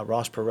by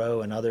Ross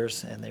Perot and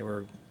others, and they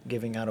were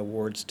giving out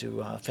awards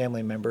to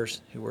family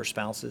members who were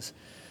spouses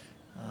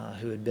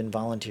who had been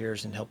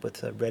volunteers and helped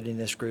with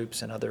readiness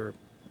groups and other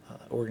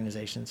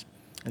organizations.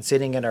 And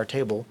sitting at our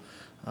table,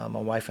 my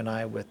wife and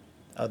I with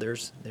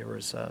others, there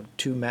was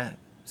two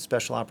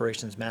special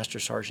operations master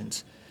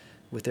sergeants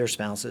with their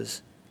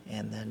spouses.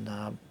 And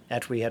then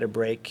after we had a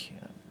break,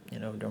 you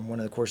know, during one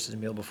of the courses of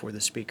the meal before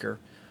the speaker,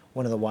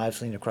 one of the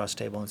wives leaned across the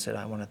table and said,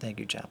 "I want to thank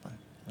you, Chaplain."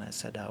 And I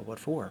said, "What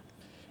for?"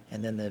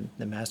 And then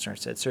the master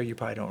sergeant said, "Sir, you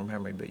probably don't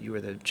remember me, but you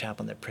were the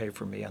chaplain that prayed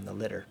for me on the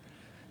litter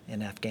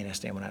in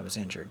Afghanistan when I was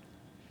injured."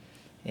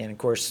 And of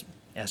course,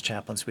 as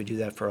chaplains, we do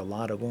that for a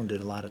lot of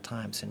wounded a lot of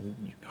times, and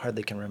you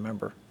hardly can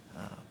remember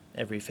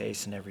every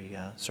face and every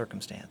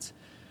circumstance.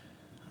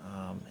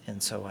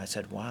 And so I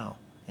said, "Wow."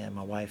 And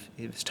my wife,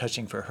 it was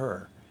touching for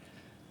her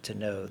to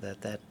know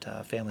that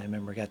that family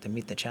member got to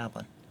meet the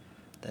chaplain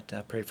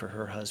that prayed for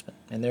her husband.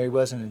 And there he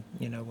was in,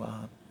 you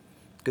know,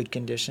 good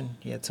condition.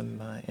 He had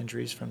some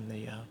injuries from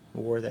the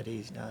war that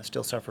he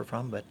still suffered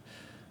from, but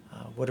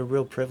what a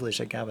real privilege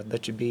that God would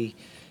let you be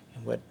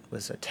in what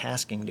was a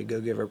tasking to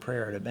go give a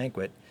prayer at a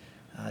banquet,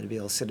 to be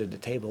able to sit at a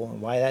table. And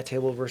why that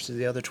table versus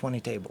the other 20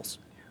 tables?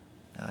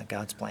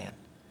 God's plan,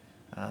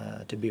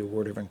 to be a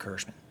word of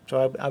encouragement.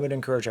 So I would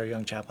encourage our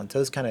young chaplains,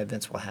 those kind of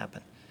events will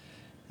happen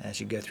as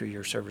you go through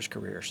your service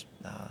careers,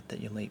 that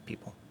you'll meet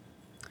people.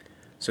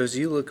 So as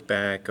you look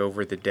back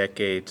over the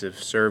decades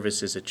of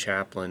service as a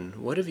chaplain,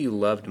 what have you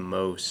loved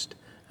most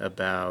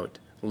about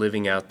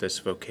living out this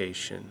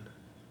vocation?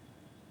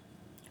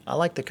 I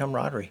like the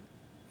camaraderie.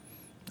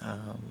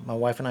 My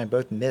wife and I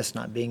both miss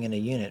not being in a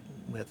unit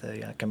with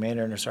a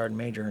commander and a sergeant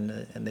major,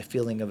 and the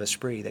feeling of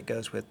esprit that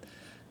goes with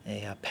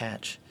a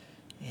patch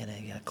and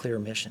a clear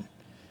mission.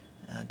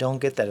 Don't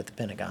get that at the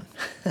Pentagon.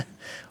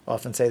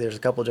 Often say there's a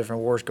couple of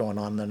different wars going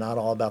on. They're not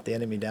all about the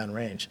enemy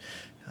downrange.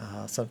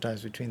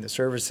 Sometimes between the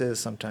services,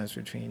 sometimes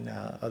between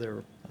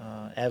other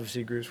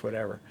advocacy groups,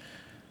 whatever.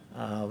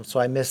 So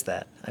I miss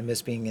that. I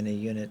miss being in a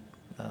unit.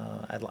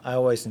 I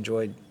always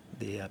enjoyed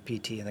the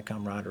PT and the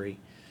camaraderie,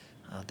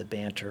 the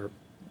banter.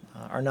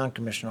 Our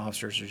non-commissioned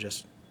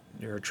officers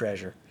they're a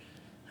treasure.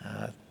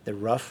 They're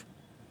rough.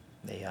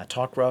 They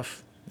talk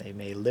rough. They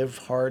may live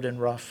hard and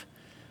rough,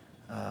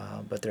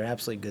 but they're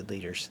absolutely good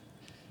leaders.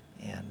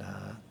 And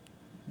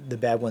the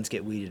bad ones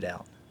get weeded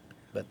out.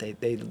 But they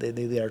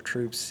lead our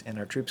troops, and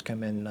our troops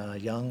come in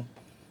young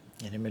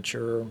and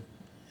immature,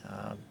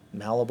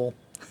 malleable.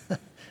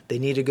 They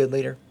need a good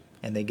leader,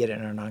 and they get it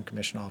in our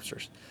non-commissioned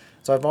officers.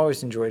 So I've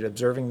always enjoyed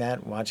observing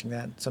that, watching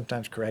that,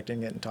 sometimes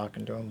correcting it and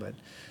talking to them, but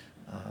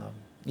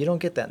you don't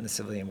get that in the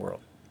civilian world.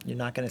 You're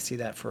not going to see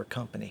that for a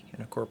company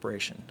and a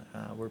corporation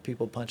where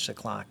people punch the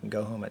clock and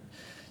go home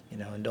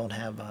and don't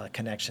have a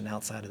connection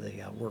outside of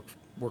the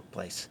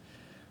workplace.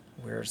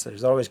 Whereas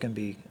there's always going to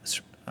be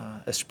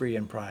esprit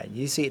and pride.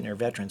 You see it in our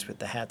veterans with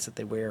the hats that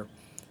they wear,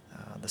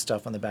 the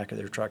stuff on the back of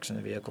their trucks and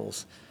the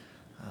vehicles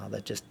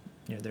that just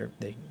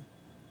they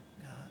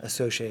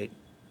associate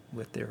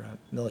with their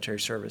military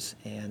service.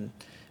 And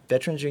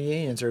veterans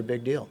reunions are a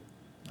big deal.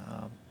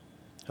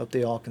 Hope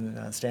they all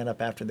can stand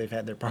up after they've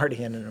had their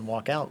party in and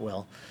walk out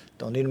well.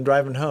 Don't need them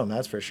driving home,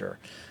 that's for sure.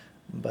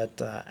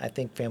 But I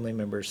think family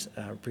members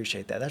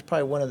appreciate that. That's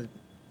probably one of the,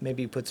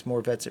 maybe puts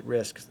more vets at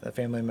risk, the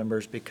family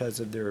members, because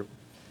of their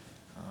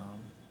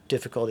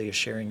difficulty of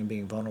sharing and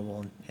being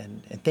vulnerable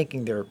and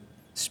thinking they're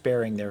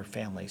sparing their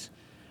families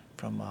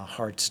from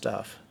hard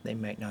stuff. They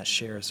might not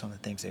share some of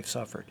the things they've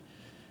suffered.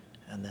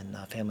 And then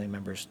family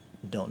members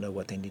don't know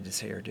what they need to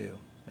say or do.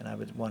 And I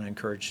would want to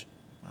encourage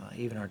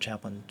even our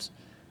chaplains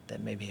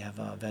that maybe have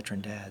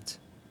veteran dads,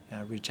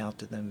 reach out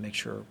to them, make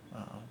sure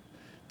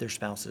their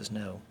spouses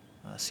know,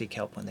 seek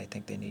help when they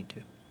think they need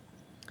to.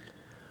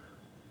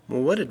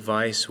 Well, what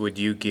advice would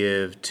you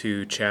give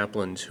to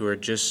chaplains who are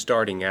just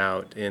starting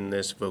out in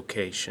this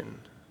vocation?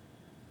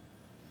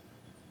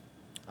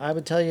 I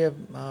would tell you,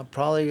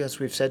 probably as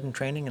we've said in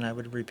training, and I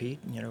would repeat,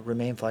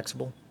 remain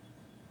flexible.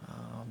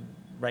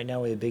 Right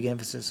now, we have a big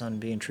emphasis on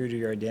being true to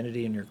your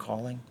identity and your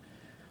calling.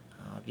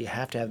 You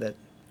have to have that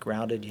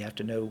grounded. You have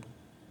to know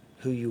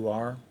who you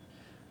are,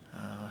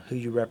 who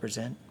you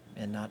represent,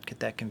 and not get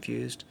that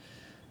confused.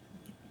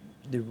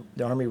 The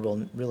Army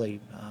will really,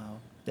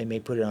 they may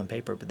put it on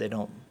paper, but they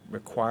don't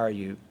require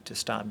you to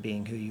stop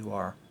being who you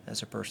are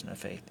as a person of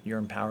faith. You're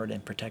empowered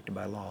and protected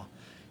by law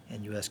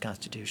and U.S.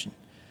 Constitution.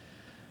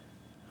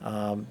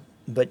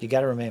 But you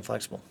got to remain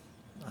flexible.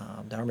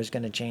 The Army's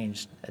going to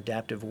change.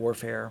 Adaptive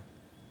warfare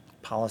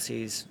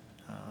policies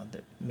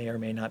that may or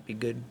may not be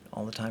good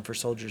all the time for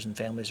soldiers and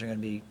families are going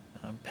to be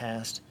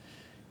passed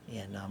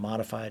and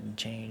modified and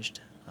changed.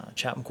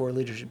 Chaplain Corps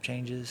leadership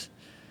changes.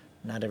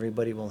 Not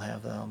everybody will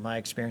have my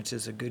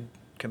experiences of good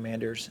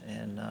commanders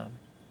and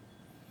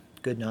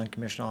good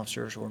non-commissioned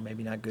officers, or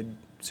maybe not good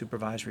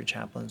supervisory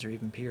chaplains or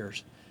even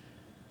peers.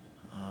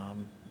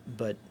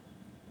 But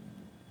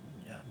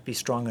be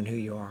strong in who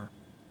you are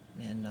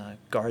and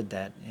guard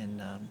that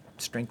and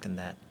strengthen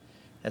that,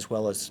 as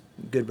well as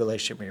good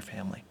relationship with your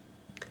family.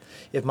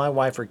 If my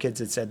wife or kids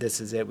had said, "This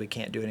is it, we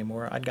can't do it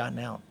anymore," I'd gotten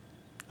out.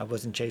 I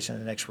wasn't chasing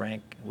the next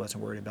rank. I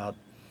wasn't worried about,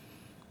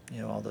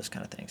 all those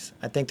kind of things.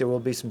 I think there will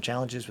be some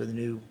challenges with the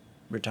new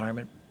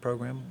retirement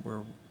program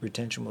where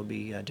retention will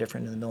be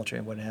different in the military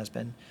than what it has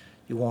been.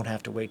 You won't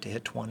have to wait to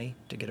hit 20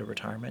 to get a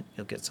retirement.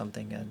 You'll get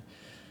something in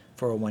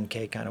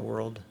 401k kind of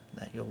world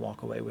that you'll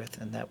walk away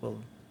with, and that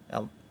will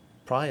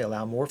probably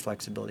allow more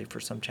flexibility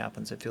for some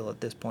chaplains that feel at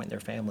this point in their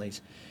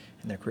families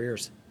and their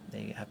careers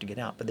they have to get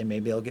out, but they may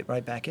be able to get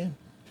right back in.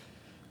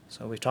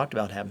 So we've talked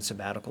about having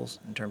sabbaticals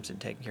in terms of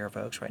taking care of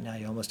folks. Right now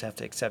you almost have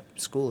to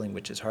accept schooling,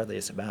 which is hardly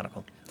a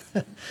sabbatical,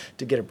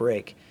 to get a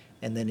break,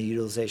 and then a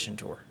utilization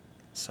tour.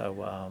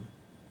 So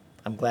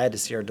I'm glad to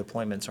see our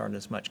deployments aren't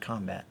as much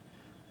combat.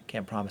 I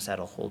can't promise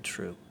that'll hold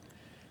true.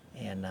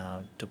 And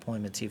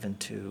deployments even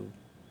to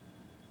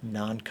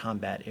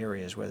non-combat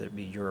areas, whether it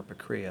be Europe or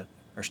Korea,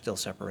 are still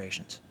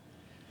separations.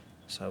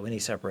 So any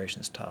separation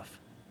is tough.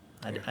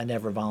 I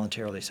never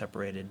voluntarily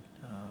separated.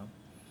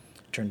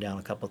 Turned down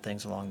a couple of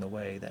things along the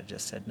way that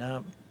just said,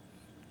 no,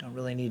 don't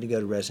really need to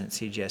go to resident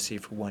CGSC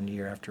for 1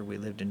 year after we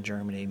lived in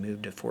Germany,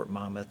 moved to Fort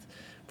Monmouth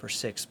for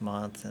 6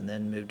 months, and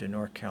then moved to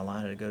North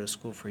Carolina to go to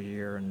school for a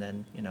year, and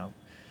then,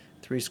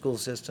 3 school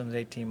systems,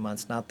 18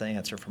 months, not the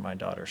answer for my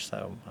daughter,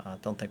 so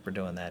don't think we're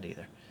doing that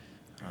either.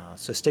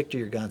 So stick to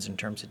your guns in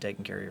terms of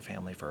taking care of your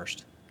family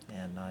first,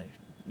 and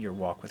your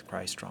walk with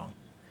Christ strong.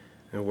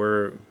 And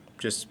we're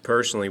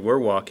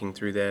walking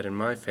through that in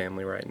my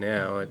family right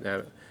now.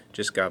 I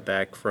just got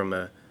back from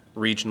a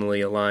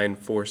regionally aligned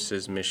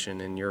forces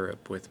mission in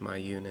Europe with my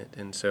unit,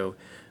 and so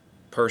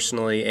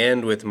personally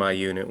and with my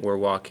unit, we're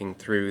walking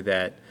through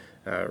that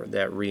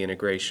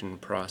reintegration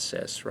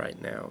process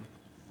right now.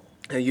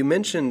 Now, you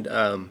mentioned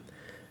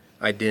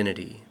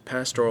identity,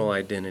 pastoral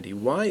identity.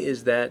 Why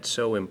is that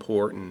so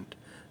important,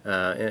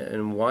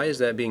 and why is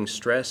that being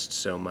stressed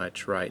so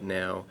much right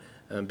now?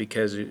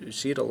 Because you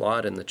see it a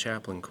lot in the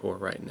Chaplain Corps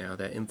right now,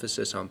 that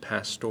emphasis on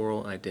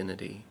pastoral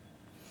identity.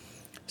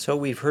 So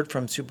we've heard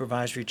from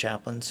supervisory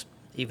chaplains,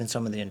 even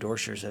some of the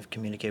endorsers have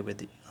communicated with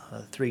the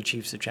 3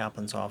 chiefs of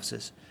chaplains'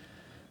 offices,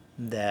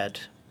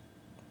 that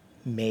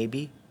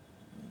maybe,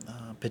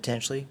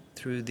 potentially,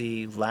 through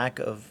the lack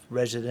of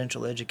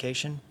residential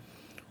education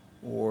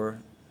or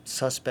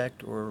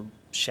suspect or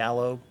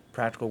shallow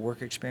practical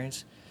work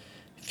experience,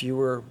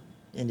 fewer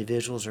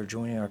individuals are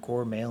joining our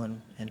Corps, male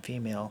and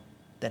female,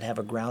 that have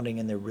a grounding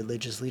in their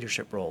religious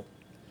leadership role.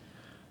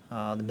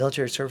 The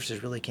military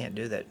services really can't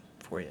do that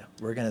for you.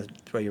 We're going to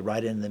throw you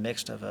right into the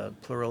mix of a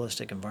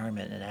pluralistic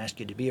environment and ask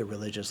you to be a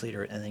religious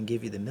leader, and then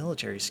give you the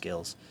military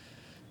skills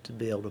to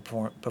be able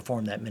to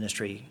perform that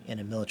ministry in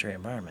a military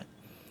environment.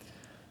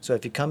 So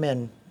if you come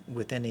in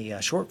with any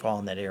shortfall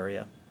in that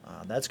area,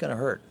 that's going to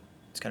hurt.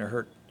 It's going to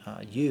hurt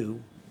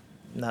you.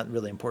 Not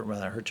really important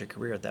whether it hurts your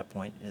career at that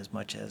point as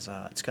much as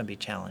it's going to be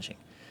challenging,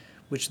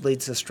 which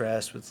leads to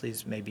stress, which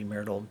leads to maybe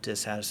marital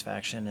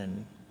dissatisfaction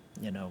and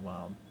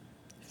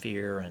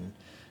fear and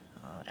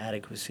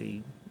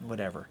adequacy,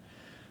 whatever.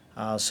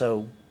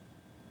 So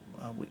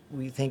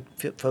we think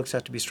folks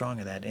have to be strong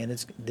in that, and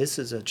this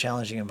is a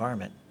challenging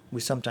environment. We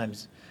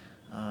sometimes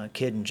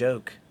kid and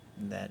joke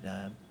that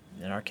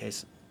in our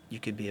case, you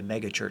could be a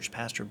mega church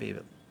pastor,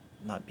 but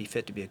not be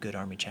fit to be a good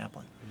Army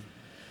chaplain. Mm-hmm.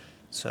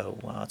 So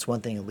it's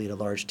one thing to lead a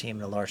large team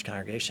in a large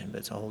congregation, but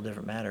it's a whole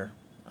different matter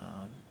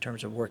in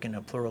terms of working in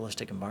a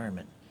pluralistic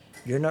environment.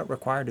 You're not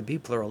required to be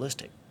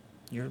pluralistic.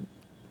 You're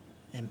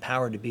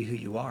empowered to be who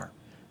you are,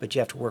 but you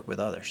have to work with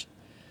others,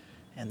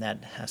 and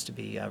that has to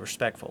be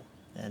respectful.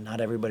 And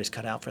not everybody's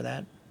cut out for that,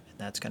 and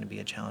that's going to be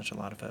a challenge to a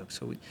lot of folks.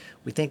 So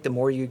we think the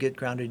more you get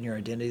grounded in your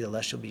identity, the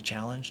less you'll be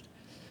challenged,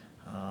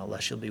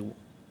 less you'll be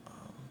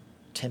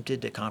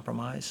tempted to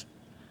compromise.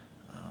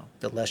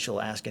 the less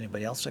you'll ask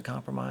anybody else to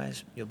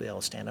compromise. You'll be able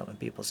to stand up when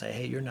people say,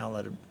 hey, you're not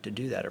allowed to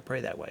do that or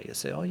pray that way. You'll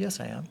say, oh, yes,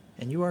 I am,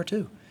 and you are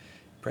too.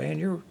 Pray in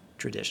your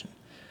tradition.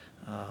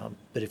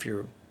 But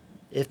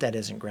if that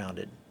isn't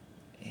grounded,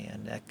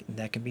 and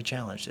that can be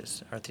challenged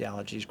as our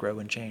theologies grow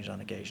and change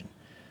on occasion,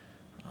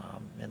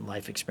 and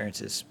life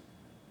experiences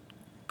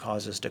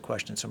cause us to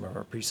question some of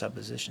our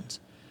presuppositions,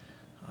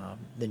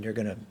 then you're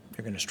gonna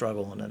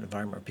struggle in an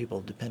environment where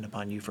people depend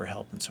upon you for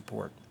help and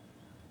support.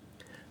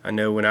 I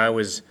know when I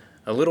was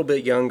a little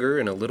bit younger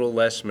and a little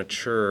less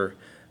mature,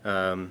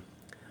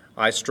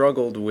 I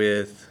struggled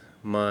with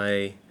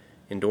my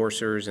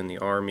endorsers and the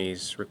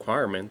Army's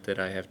requirement that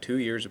I have 2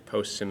 years of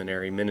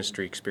post-seminary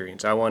ministry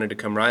experience. I wanted to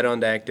come right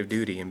on to active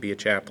duty and be a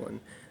chaplain.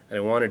 I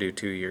didn't want to do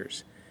 2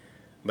 years.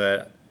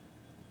 But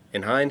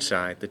in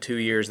hindsight, the 2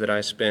 years that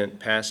I spent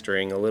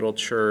pastoring a little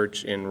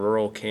church in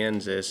rural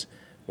Kansas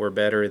were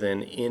better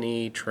than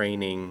any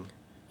training,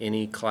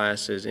 any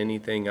classes,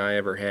 anything I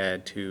ever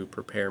had to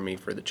prepare me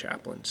for the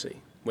chaplaincy,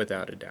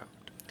 without a doubt.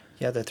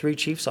 Yeah, the 3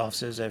 chiefs'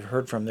 officers I've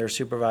heard from their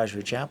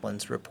supervisory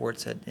chaplains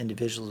reports that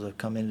individuals have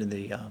come into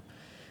the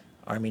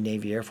Army,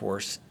 Navy, Air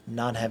Force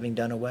not having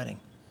done a wedding,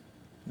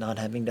 not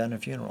having done a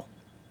funeral,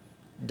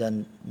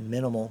 done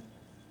minimal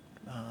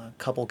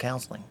couple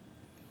counseling.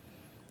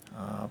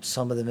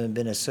 Some of them have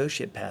been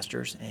associate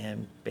pastors,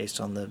 and based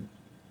on the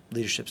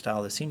leadership style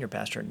of the senior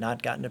pastor,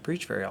 not gotten to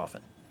preach very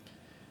often.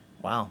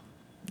 Wow.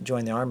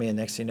 Join the Army, and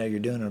next thing you know, you're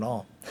doing it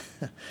all.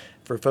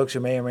 For folks who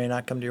may or may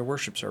not come to your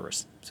worship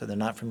service, so they're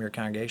not from your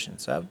congregation.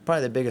 So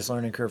probably the biggest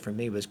learning curve for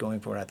me was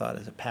going from what I thought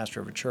as a pastor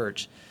of a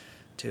church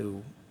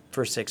to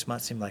first 6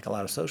 months seemed like a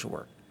lot of social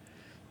work.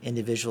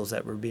 Individuals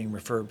that were being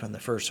referred from the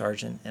first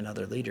sergeant and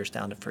other leaders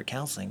down for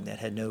counseling that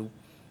had no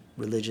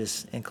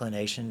religious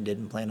inclination,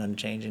 didn't plan on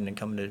changing and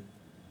coming to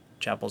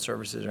chapel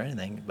services or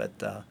anything, but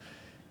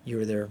you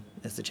were there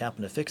as the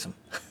chaplain to fix them.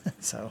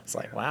 So it's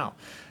like, wow,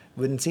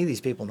 wouldn't see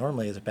these people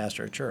normally as a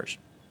pastor of church.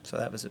 So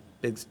that was a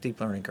big, steep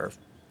learning curve.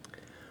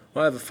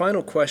 Well, I have a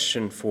final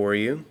question for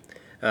you.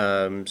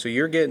 So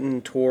you're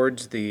getting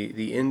towards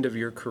the end of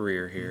your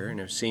career here, and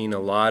have seen a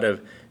lot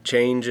of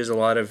changes, a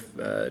lot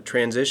of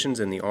transitions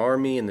in the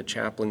Army and the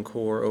chaplain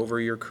corps over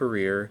your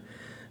career.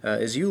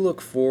 As you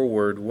look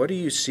forward, what do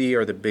you see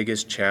are the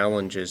biggest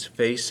challenges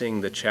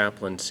facing the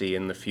chaplaincy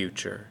in the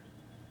future?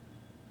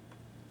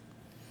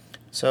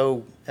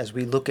 So as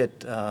we look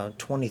at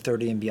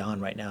 2030 and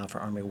beyond right now for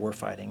Army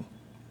warfighting,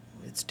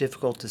 it's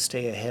difficult to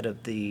stay ahead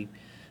of the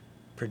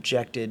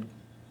projected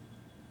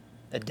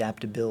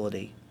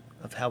adaptability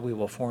of how we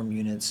will form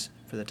units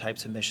for the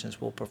types of missions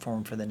we'll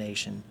perform for the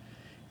nation,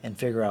 and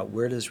figure out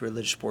where does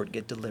religious support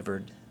get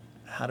delivered,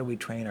 how do we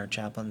train our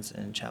chaplains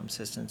and chaplain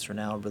assistants, or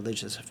now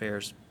religious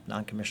affairs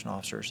non-commissioned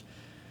officers,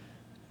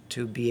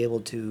 to be able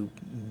to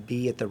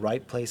be at the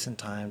right place and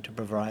time to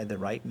provide the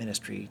right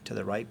ministry to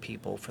the right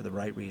people for the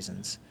right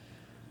reasons,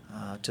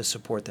 to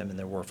support them in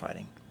their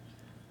warfighting.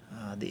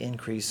 The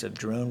increase of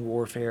drone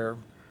warfare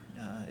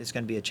is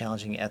going to be a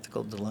challenging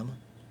ethical dilemma.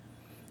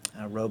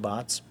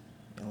 Robots,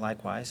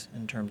 likewise,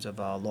 in terms of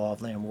law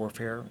of land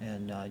warfare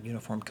and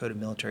Uniform Code of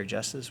Military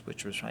Justice,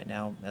 which was right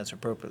now, as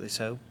appropriately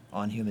so,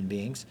 on human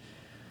beings.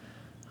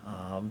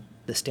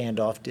 The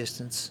standoff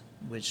distance,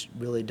 which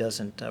really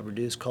doesn't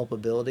reduce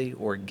culpability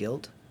or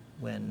guilt,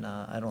 when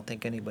I don't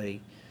think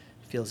anybody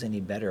feels any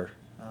better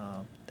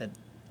that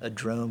a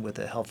drone with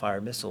a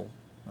Hellfire missile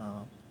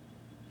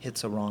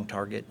hits a wrong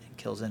target and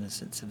kills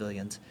innocent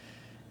civilians.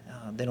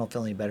 They don't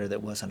feel any better that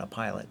it wasn't a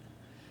pilot.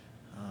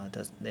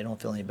 They don't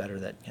feel any better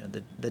that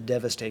the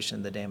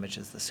devastation, the damage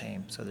is the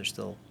same. So there's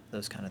still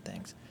those kind of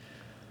things.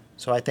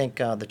 So I think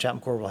the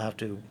Chaplain Corps will have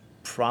to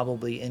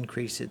probably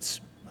increase its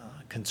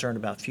concern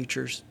about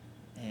futures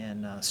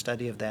and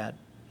study of that,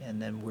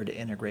 and then where to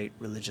integrate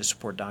religious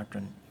support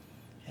doctrine,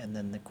 and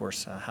then of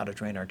course how to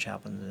train our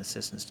chaplains and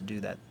assistants to do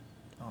that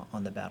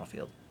on the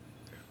battlefield.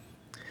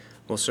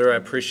 Well, sir, I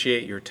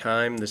appreciate your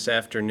time this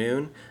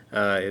afternoon.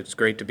 It's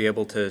great to be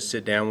able to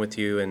sit down with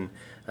you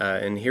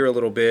and hear a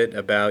little bit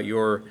about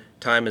your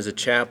time as a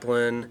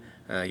chaplain,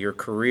 your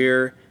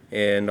career,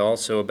 and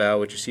also about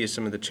what you see as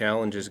some of the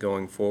challenges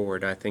going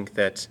forward. I think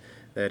that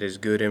is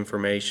good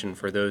information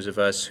for those of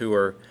us who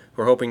are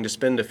hoping to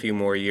spend a few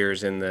more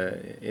years in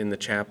the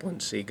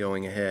chaplaincy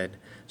going ahead.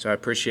 So I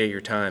appreciate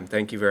your time.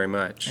 Thank you very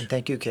much. And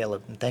thank you,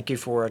 Caleb. And thank you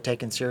for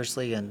taking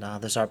seriously and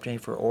this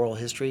opportunity for oral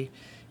history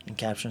and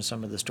capturing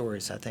some of the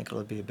stories. I think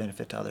it'll be a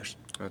benefit to others.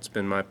 It's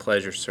been my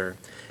pleasure, sir.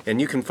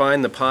 And you can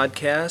find the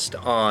podcast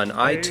on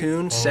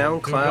iTunes,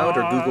 SoundCloud,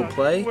 or Google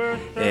Play.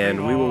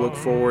 And we will look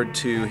forward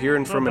to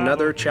hearing from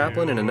another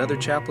chaplain and another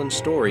chaplain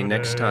story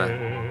next time.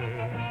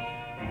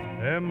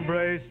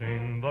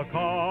 Embracing the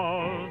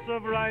cause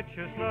of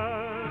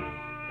righteousness,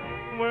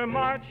 we're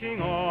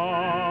marching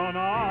on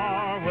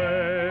our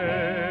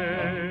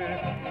way.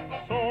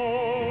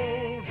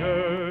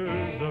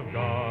 Soldiers of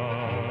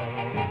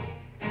God,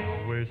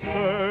 we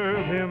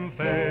serve Him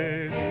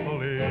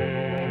faithfully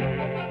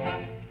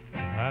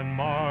and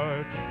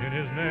march in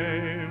His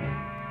name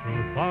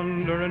through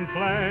thunder and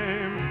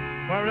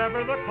flame,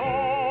 wherever the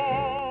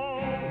call